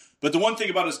says. But the one thing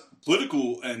about his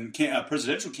political and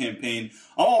presidential campaign,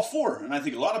 I'm all for, and I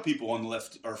think a lot of people on the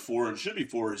left are for and should be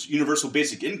for, is universal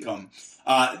basic income.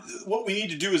 What we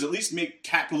need to do is at least make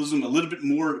capitalism a little bit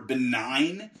more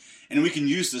benign, and we can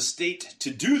use the state to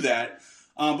do that.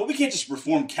 But we can't just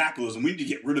reform capitalism. We need to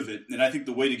get rid of it. And I think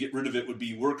the way to get rid of it would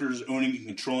be workers owning and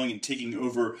controlling and taking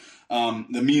over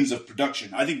the means of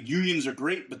production. I think unions are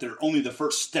great, but they're only the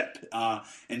first step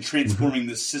in Mhm. transforming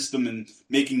this system and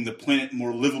making the planet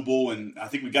more livable. And I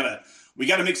think we gotta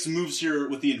make some moves here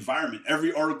with the environment.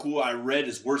 Every article I read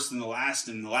is worse than the last,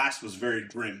 and the last was very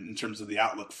grim in terms of the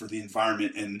outlook for the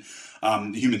environment and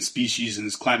the human species and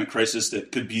this climate crisis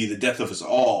that could be the death of us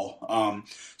all.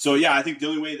 So yeah, I think the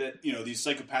only way that these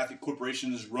psychopathic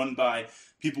corporations run by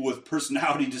people with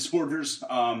personality disorders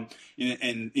and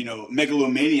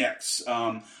megalomaniacs,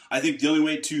 I think the only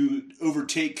way to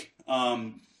overtake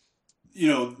the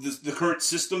current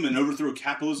system and overthrow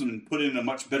capitalism and put in a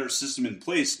much better system in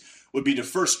place would be to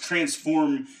first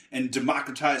transform and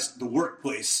democratize the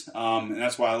workplace. And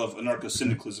that's why I love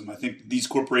anarcho-syndicalism. I think these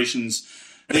corporations,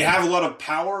 they have a lot of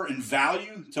power and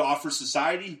value to offer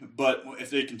society, but if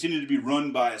they continue to be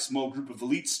run by a small group of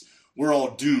elites, we're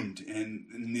all doomed, and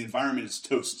the environment is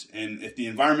toast. And if the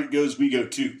environment goes, we go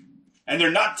too. And they're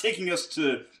not taking us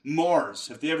to Mars.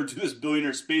 If they ever do this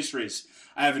billionaire space race,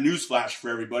 I have a newsflash for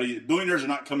everybody: billionaires are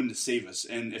not coming to save us.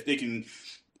 And if they can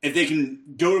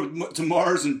go to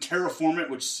Mars and terraform it,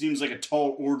 which seems like a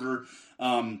tall order,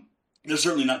 they're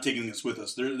certainly not taking us with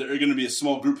us. They're going to be a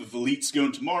small group of elites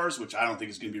going to Mars, which I don't think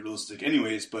is going to be realistic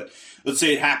anyways. But let's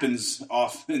say it happens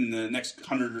off in the next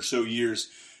 100 or so years.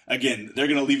 Again, they're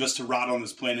going to leave us to rot on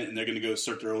this planet, and they're going to go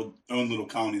start their own little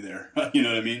colony there. You know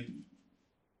what I mean?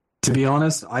 To be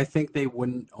honest, I think they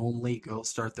wouldn't only go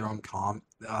start their own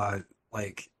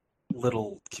like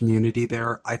little community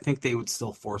there, I think they would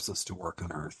still force us to work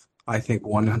on Earth. I think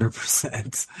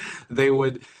 100% they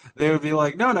would they would be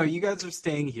like, no, no, you guys are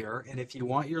staying here, and if you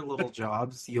want your little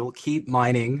jobs, you'll keep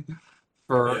mining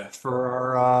for Yeah.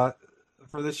 for our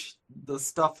for the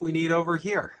stuff we need over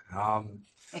here.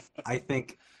 I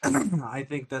think I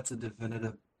think that's a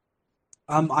definitive.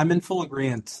 I'm in full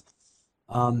agreement.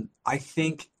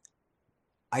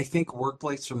 I think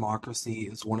workplace democracy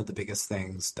is one of the biggest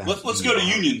things that Let's go we to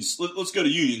unions. Let's go to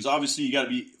unions. Obviously, you got to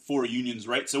be for unions,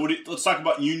 right? So let's talk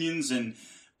about unions and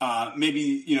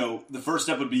maybe the first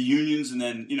step would be unions, and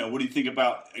then what do you think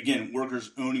about again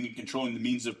workers owning and controlling the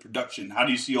means of production? How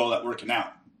do you see all that working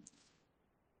out?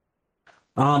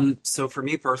 So for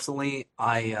me personally,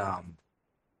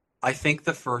 I think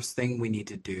the first thing we need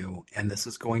to do, and this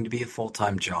is going to be a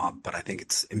full-time job, but I think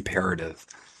it's imperative.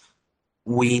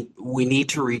 We need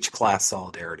to reach class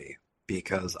solidarity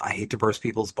because I hate to burst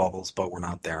people's bubbles, but we're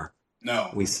not there. No.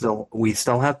 We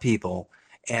still have people,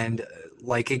 and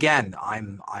like again,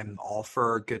 I'm all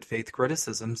for good faith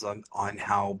criticisms on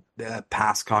how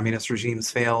past communist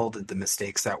regimes failed, the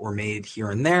mistakes that were made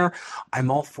here and there. I'm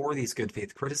all for these good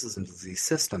faith criticisms of these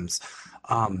systems.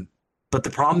 Um, but the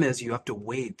problem is you have to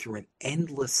wade through an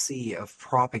endless sea of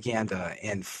propaganda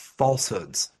and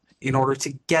falsehoods in order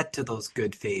to get to those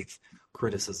good faith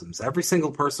criticisms. Every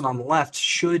single person on the left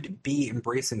should be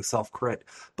embracing self-crit,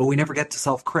 but we never get to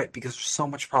self-crit because there's so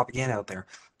much propaganda out there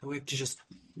that we have to just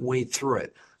wade through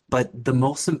it. But the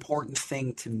most important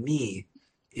thing to me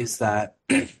is that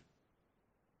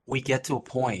we get to a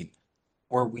point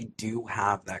where we do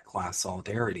have that class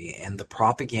solidarity, and the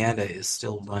propaganda is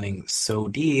still running so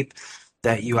deep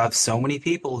that you have so many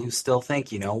people who still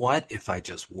think, you know what, if I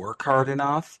just work hard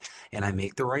enough and I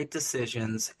make the right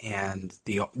decisions, and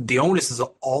the onus is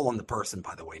all on the person,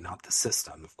 by the way, not the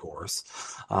system, of course.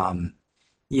 Um,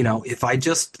 if I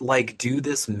just like do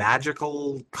this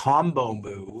magical combo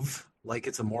move, like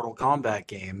it's a Mortal Kombat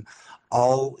game,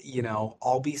 I'll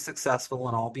be successful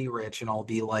and I'll be rich and I'll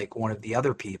be like one of the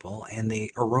other people. And they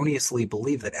erroneously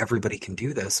believe that everybody can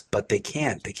do this, but they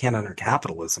can't. They can't under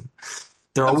capitalism.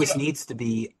 There That's always what needs to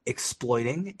be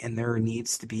exploiting, and there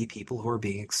needs to be people who are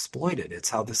being exploited. It's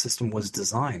how the system was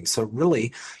designed. So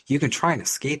really, you can try and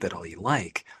escape it all you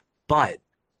like, but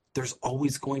there's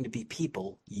always going to be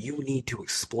people you need to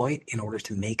exploit in order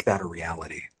to make that a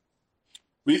reality.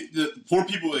 the poor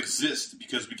people exist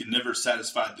because we can never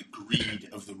satisfy the greed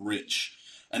of the rich.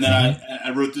 And then Hmm.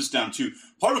 I wrote this down too.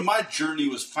 Part of my journey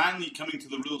was finally coming to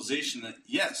the realization that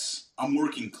yes, I'm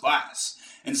working class.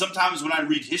 And sometimes when I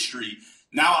read history,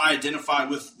 now I identify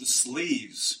with the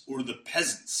slaves or the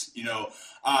peasants.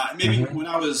 Maybe Hmm. when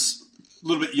I was a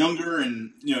little bit younger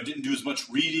and didn't do as much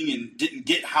reading and didn't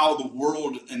get how the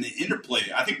world and the interplay.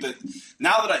 I think that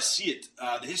now that I see it,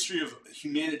 the history of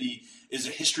humanity is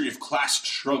a history of class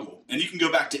struggle, and you can go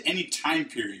back to any time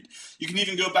period. You can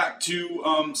even go back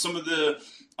to some of the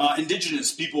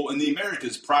indigenous people in the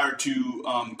Americas prior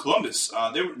to Columbus.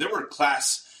 There were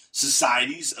class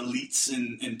societies, elites,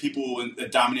 and people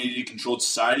that dominated and controlled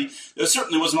society. It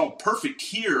certainly wasn't all perfect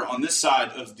here on this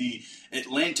side of the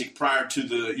Atlantic prior to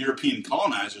the European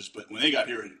colonizers, but when they got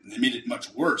here, they made it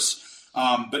much worse.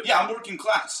 But yeah, I'm working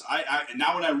class.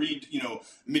 Now when I read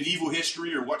medieval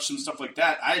history or watch some stuff like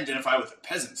that, I identify with the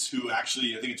peasants who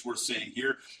actually, I think it's worth saying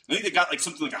here. I think they got like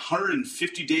something like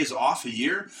 150 days off a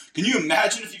year. Can you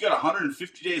imagine if you got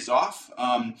 150 days off?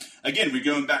 Again, we're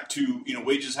going back to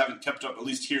wages haven't kept up, at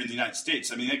least here in the United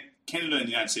States. I mean, Canada and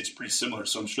the United States are pretty similar,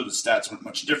 so I'm sure the stats aren't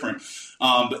much different.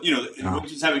 But No.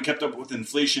 wages haven't kept up with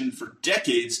inflation for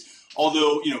decades.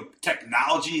 Although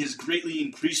technology has greatly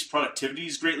increased, productivity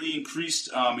has greatly increased,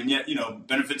 and yet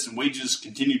benefits and wages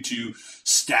continue to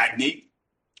stagnate.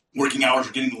 Working hours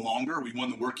are getting longer. We won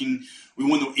the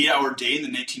 8-hour day in the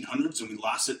 1900s, and we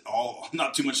lost it all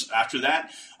not too much after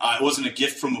that. It wasn't a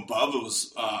gift from above.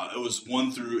 It was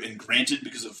won through and granted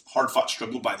because of hard fought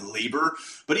struggle by labor.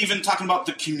 But even talking about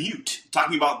the commute,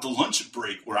 talking about the lunch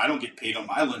break, where I don't get paid on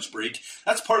my lunch break,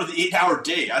 that's part of the 8-hour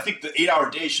day. I think the 8-hour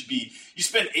day should be you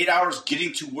spend 8 hours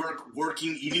getting to work,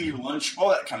 working, eating your lunch, all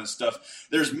that kind of stuff.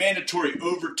 There's mandatory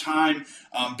overtime,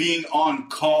 being on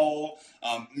call.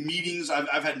 Meetings.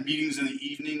 I've had meetings in the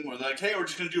evening where they're like, "Hey, we're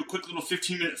just going to do a quick little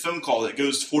 15-minute phone call that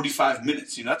goes 45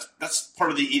 minutes." That's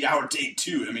part of the 8-hour day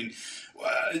too. I mean,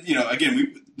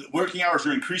 again, the working hours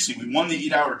are increasing. We won the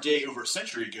 8-hour day over a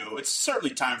century ago. It's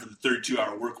certainly time for the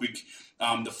 32-hour work week,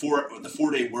 the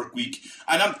 4-day work week.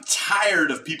 And I'm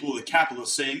tired of people, the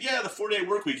capitalists, saying, "Yeah, the 4-day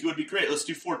work week would be great. Let's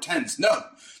do 4 10s." No,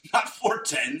 not 4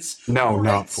 10s. No, Four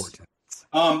not eights.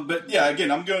 14. But yeah,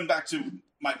 again, I'm going back to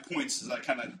my points as I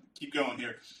kind of keep going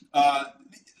here. A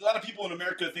lot of people in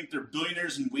America think they're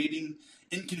billionaires in waiting,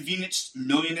 inconvenienced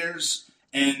millionaires,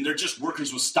 and they're just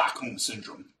workers with Stockholm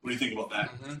syndrome. What do you think about that?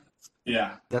 Mhm.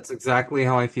 Yeah. That's exactly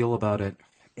how I feel about it.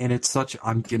 And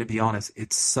I'm gonna be honest,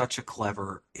 it's such a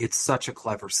clever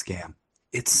scam.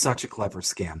 It's such a clever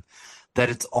scam that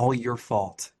it's all your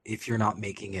fault if you're not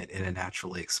making it in a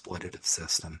naturally exploitative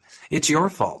system. It's your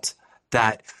fault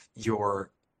that you're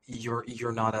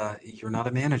you're not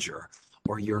a manager,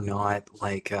 or you're not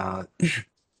like a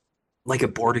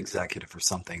board executive or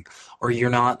something, or you're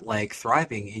not like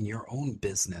thriving in your own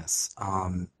business.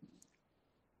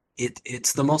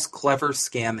 It's the most clever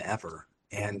scam ever,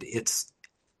 and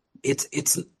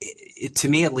to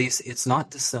me at least, it's not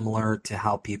dissimilar to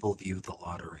how people view the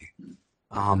lottery.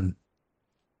 Um,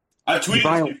 I've you tweeted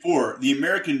buy this a, before. The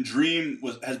American dream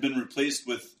has been replaced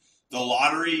with the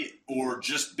lottery or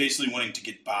just basically wanting to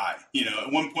get by.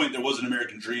 At one point there was an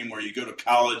American dream where you go to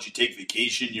college, you take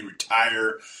vacation, you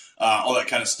retire, all that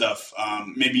kind of stuff.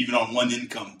 Maybe even on one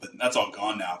income, but that's all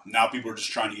gone now. Now people are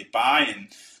just trying to get by, and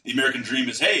the American dream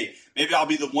is, hey, maybe I'll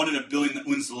be the one in a billion that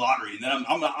wins the lottery, and then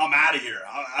I'm out of here.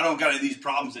 I don't got any of these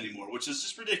problems anymore, which is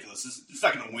just ridiculous. It's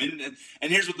not going to win.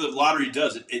 And here's what the lottery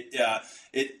does: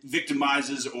 it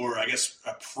victimizes, or I guess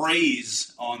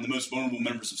preys on the most vulnerable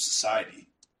members of society.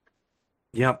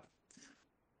 yep.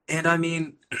 And I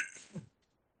mean,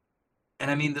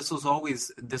 this was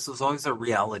always a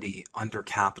reality under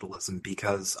capitalism,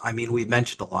 because I mean, we've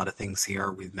mentioned a lot of things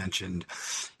here. We've mentioned,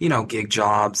 gig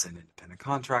jobs and independent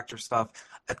contractor stuff.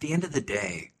 At the end of the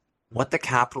day, what the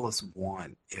capitalists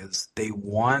want is they've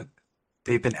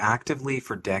been actively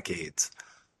for decades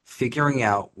figuring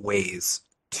out ways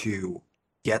to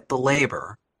get the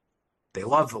labor. They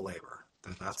love the labor.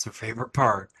 That's their favorite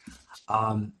part.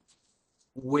 Um,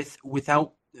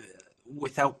 without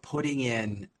putting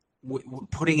in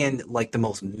putting in like the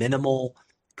most minimal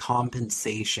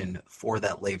compensation for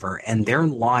that labor. And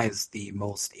therein lies the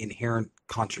most inherent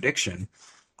contradiction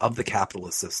of the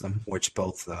capitalist system, which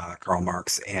both Karl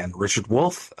Marx and Richard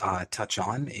Wolff touch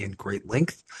on in great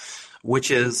length,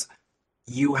 which is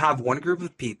you have one group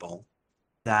of people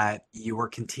that you are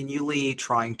continually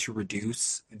trying to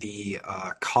reduce the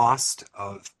cost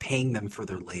of paying them for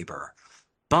their labor.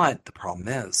 But the problem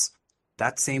is,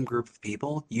 that same group of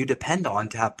people you depend on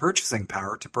to have purchasing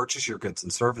power to purchase your goods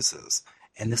and services.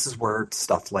 And this is where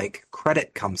stuff like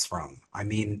credit comes from. I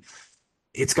mean,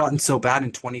 it's gotten so bad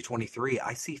in 2023.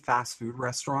 I see fast food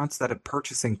restaurants that have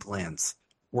purchasing plans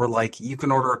where, like, you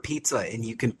can order a pizza and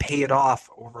you can pay it off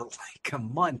over like a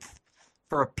month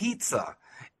for a pizza.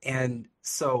 And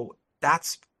so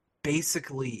that's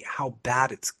basically how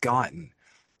bad it's gotten.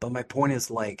 But my point is,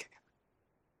 like,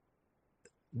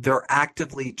 they're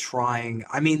actively trying.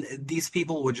 I mean, these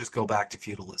people would just go back to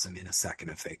feudalism in a second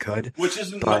if they could. Which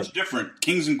isn't But much different.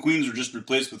 Kings and queens are just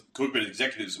replaced with corporate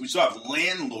executives. We still have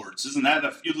landlords. Isn't that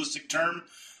a feudalistic term?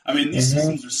 I mean, these Mhm.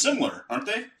 systems are similar, aren't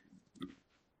they?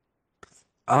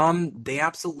 They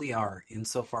absolutely are,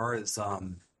 insofar as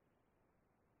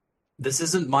this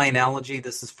isn't my analogy.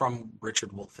 This is from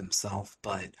Richard Wolff himself.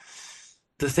 But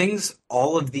the things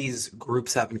all of these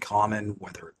groups have in common,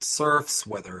 whether it's serfs,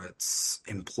 whether it's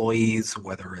employees,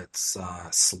 whether it's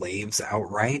slaves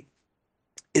outright,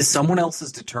 is someone else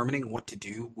is determining what to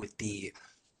do with the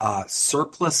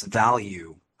surplus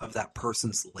value of that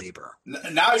person's labor.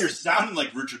 Now you're sounding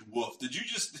like Richard Wolff. Did you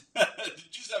just did you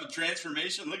just have a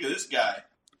transformation? Look at this guy.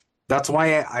 That's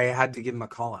why I had to give him a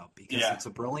call out, because Yeah, it's a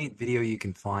brilliant video you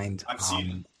can find. I've seen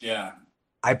it. Yeah.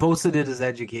 I posted it as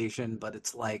education, but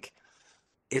it's like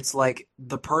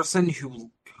the person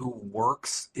who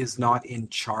works is not in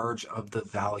charge of the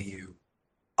value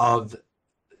of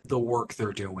the work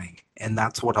they're doing. And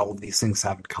that's what all of these things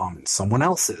have in common. Someone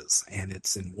else is, and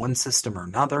it's in one system or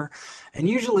another. And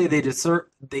usually they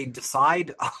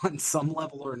decide on some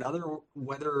level or another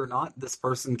whether or not this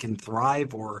person can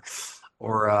thrive or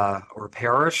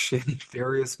perish in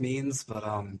various means. But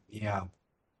yeah.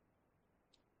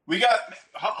 We got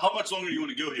how much longer do you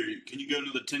want to go here? Can you go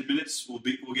another 10 minutes? We'll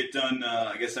get done.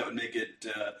 I guess that would make it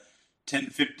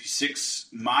 10:56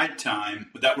 my time.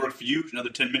 Would that work for you? Another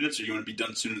 10 minutes, or you want to be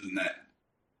done sooner than that?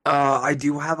 I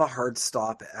do have a hard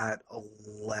stop at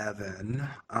 11.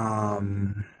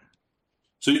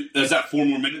 So is that 4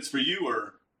 more minutes for you,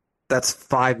 or That's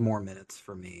 5 more minutes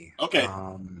for me. okay?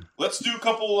 Let's do a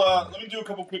couple. Let me do a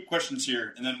couple quick questions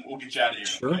here, and then we'll get you out of here.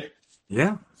 Sure. Okay?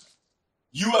 Yeah.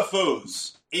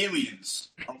 UFOs, aliens.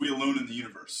 Are we alone in the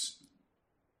universe?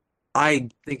 I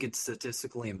think it's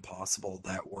statistically impossible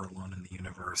that we're alone in the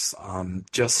universe.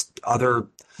 Just other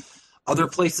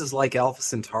places like Alpha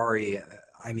Centauri.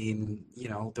 I mean,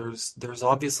 there's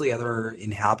obviously other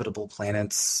inhabitable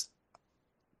planets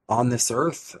on this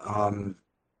Earth.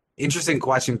 Interesting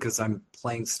question because I'm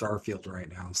playing Starfield right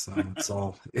now, so it's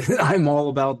all I'm all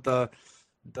about the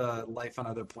life on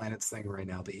other planets thing right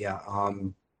now. But yeah,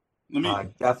 Let me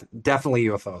definitely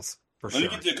UFOs for let me sure.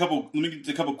 get to a couple. Let me get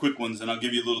to a couple quick ones, and I'll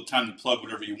give you a little time to plug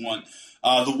whatever you want.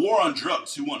 The war on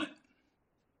drugs. Who won it?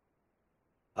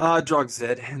 Drugs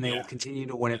did, and they will Yeah, continue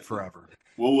to win it forever.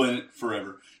 we'll win it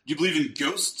forever. Do you believe in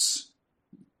ghosts?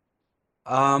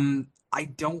 I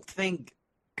don't think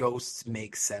ghosts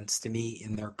make sense to me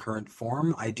in their current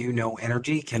form. I do know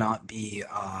energy cannot be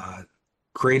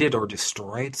created or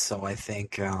destroyed, so I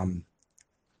think your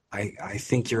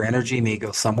energy may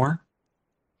go somewhere,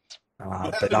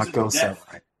 What but happens not in go death?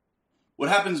 somewhere. What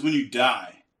happens when you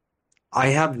die? I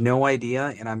have no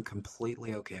idea, and I'm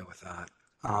completely okay with that.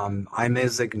 I'm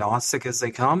as agnostic as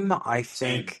they come.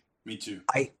 Same. Me too.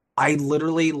 I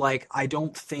literally like I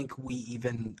don't think we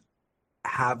even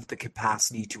have the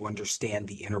capacity to understand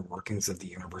the inner workings of the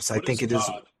universe. I What think is it is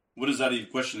God? What is that even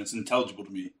question? It's intelligible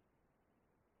to me.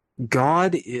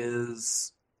 God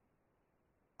is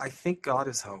I think God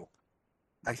is hope.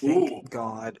 I think Ooh,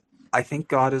 God I think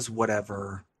God is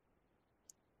whatever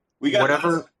we got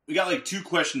whatever we got like two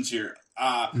questions here.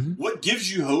 Mhm. What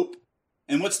gives you hope,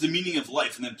 and what's the meaning of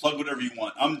life? And then plug whatever you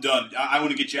want. I'm done. I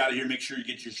want to get you out of here. Make sure you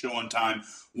get your show on time.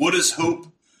 What is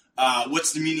hope?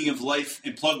 What's the meaning of life?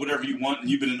 And plug whatever you want. And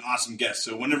you've been an awesome guest.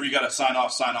 So whenever you got to sign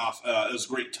off, sign off. It was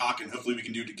great talking. Hopefully we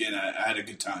can do it again. I had a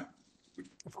good time.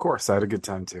 Of course, I had a good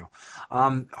time too.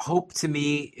 Hope to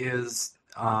me is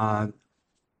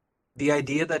the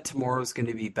idea that tomorrow is going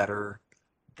to be better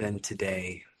than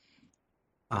today.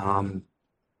 Um,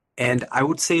 and I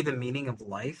would say the meaning of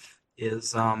life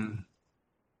is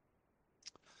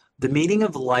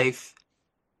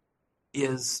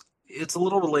it's a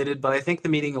little related, but I think the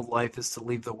meaning of life is to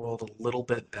leave the world a little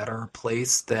bit better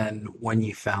place than when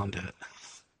you found it.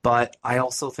 But I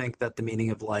also think that the meaning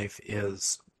of life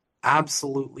is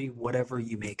absolutely whatever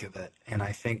you make of it. And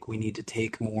I think we need to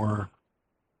take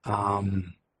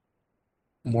um,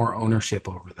 more ownership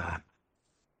over that.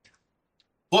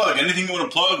 Plug. Anything you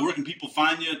want to plug? Where can people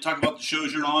find you? Talk about the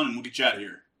shows you're on, and we'll get you out of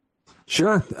here.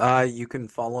 Sure. You can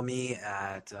follow me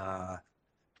at Snow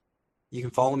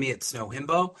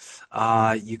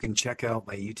Himbo. You can check out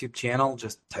my YouTube channel.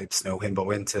 Just type Snow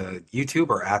Himbo into YouTube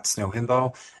or at Snow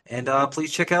Himbo. And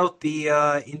please check out the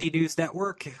Indie News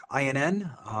Network, INN,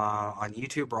 on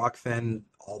YouTube, Rockfin,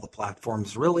 all the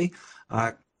platforms really.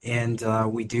 And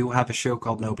we do have a show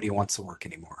called Nobody Wants to Work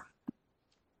Anymore.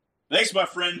 Thanks, my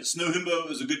friend. Snow Himbo. It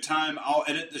was a good time. I'll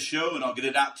edit the show and I'll get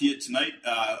it out to you tonight.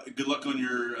 Good luck on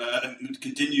your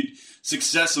continued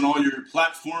success on all your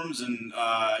platforms. And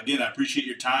again, I appreciate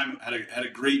your time. Had a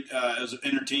great, it was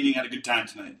entertaining. Had a good time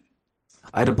tonight.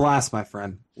 I had a blast, my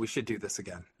friend. We should do this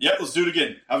again. Yep, let's do it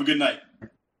again. Have a good night.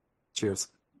 Cheers.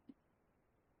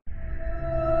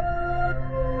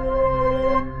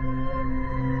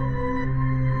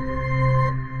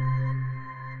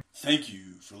 Thank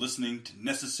you for listening to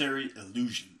Necessary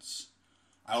Illusions.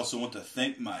 I also want to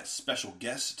thank my special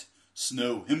guest,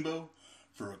 Snow Himbo,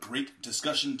 for a great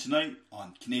discussion tonight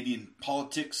on Canadian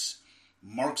politics,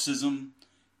 Marxism,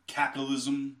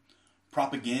 capitalism,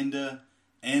 propaganda,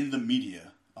 and the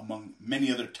media, among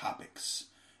many other topics.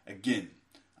 Again,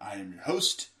 I am your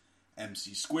host,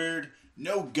 MC Squared.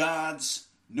 No gods,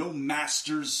 no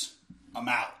masters. I'm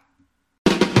out.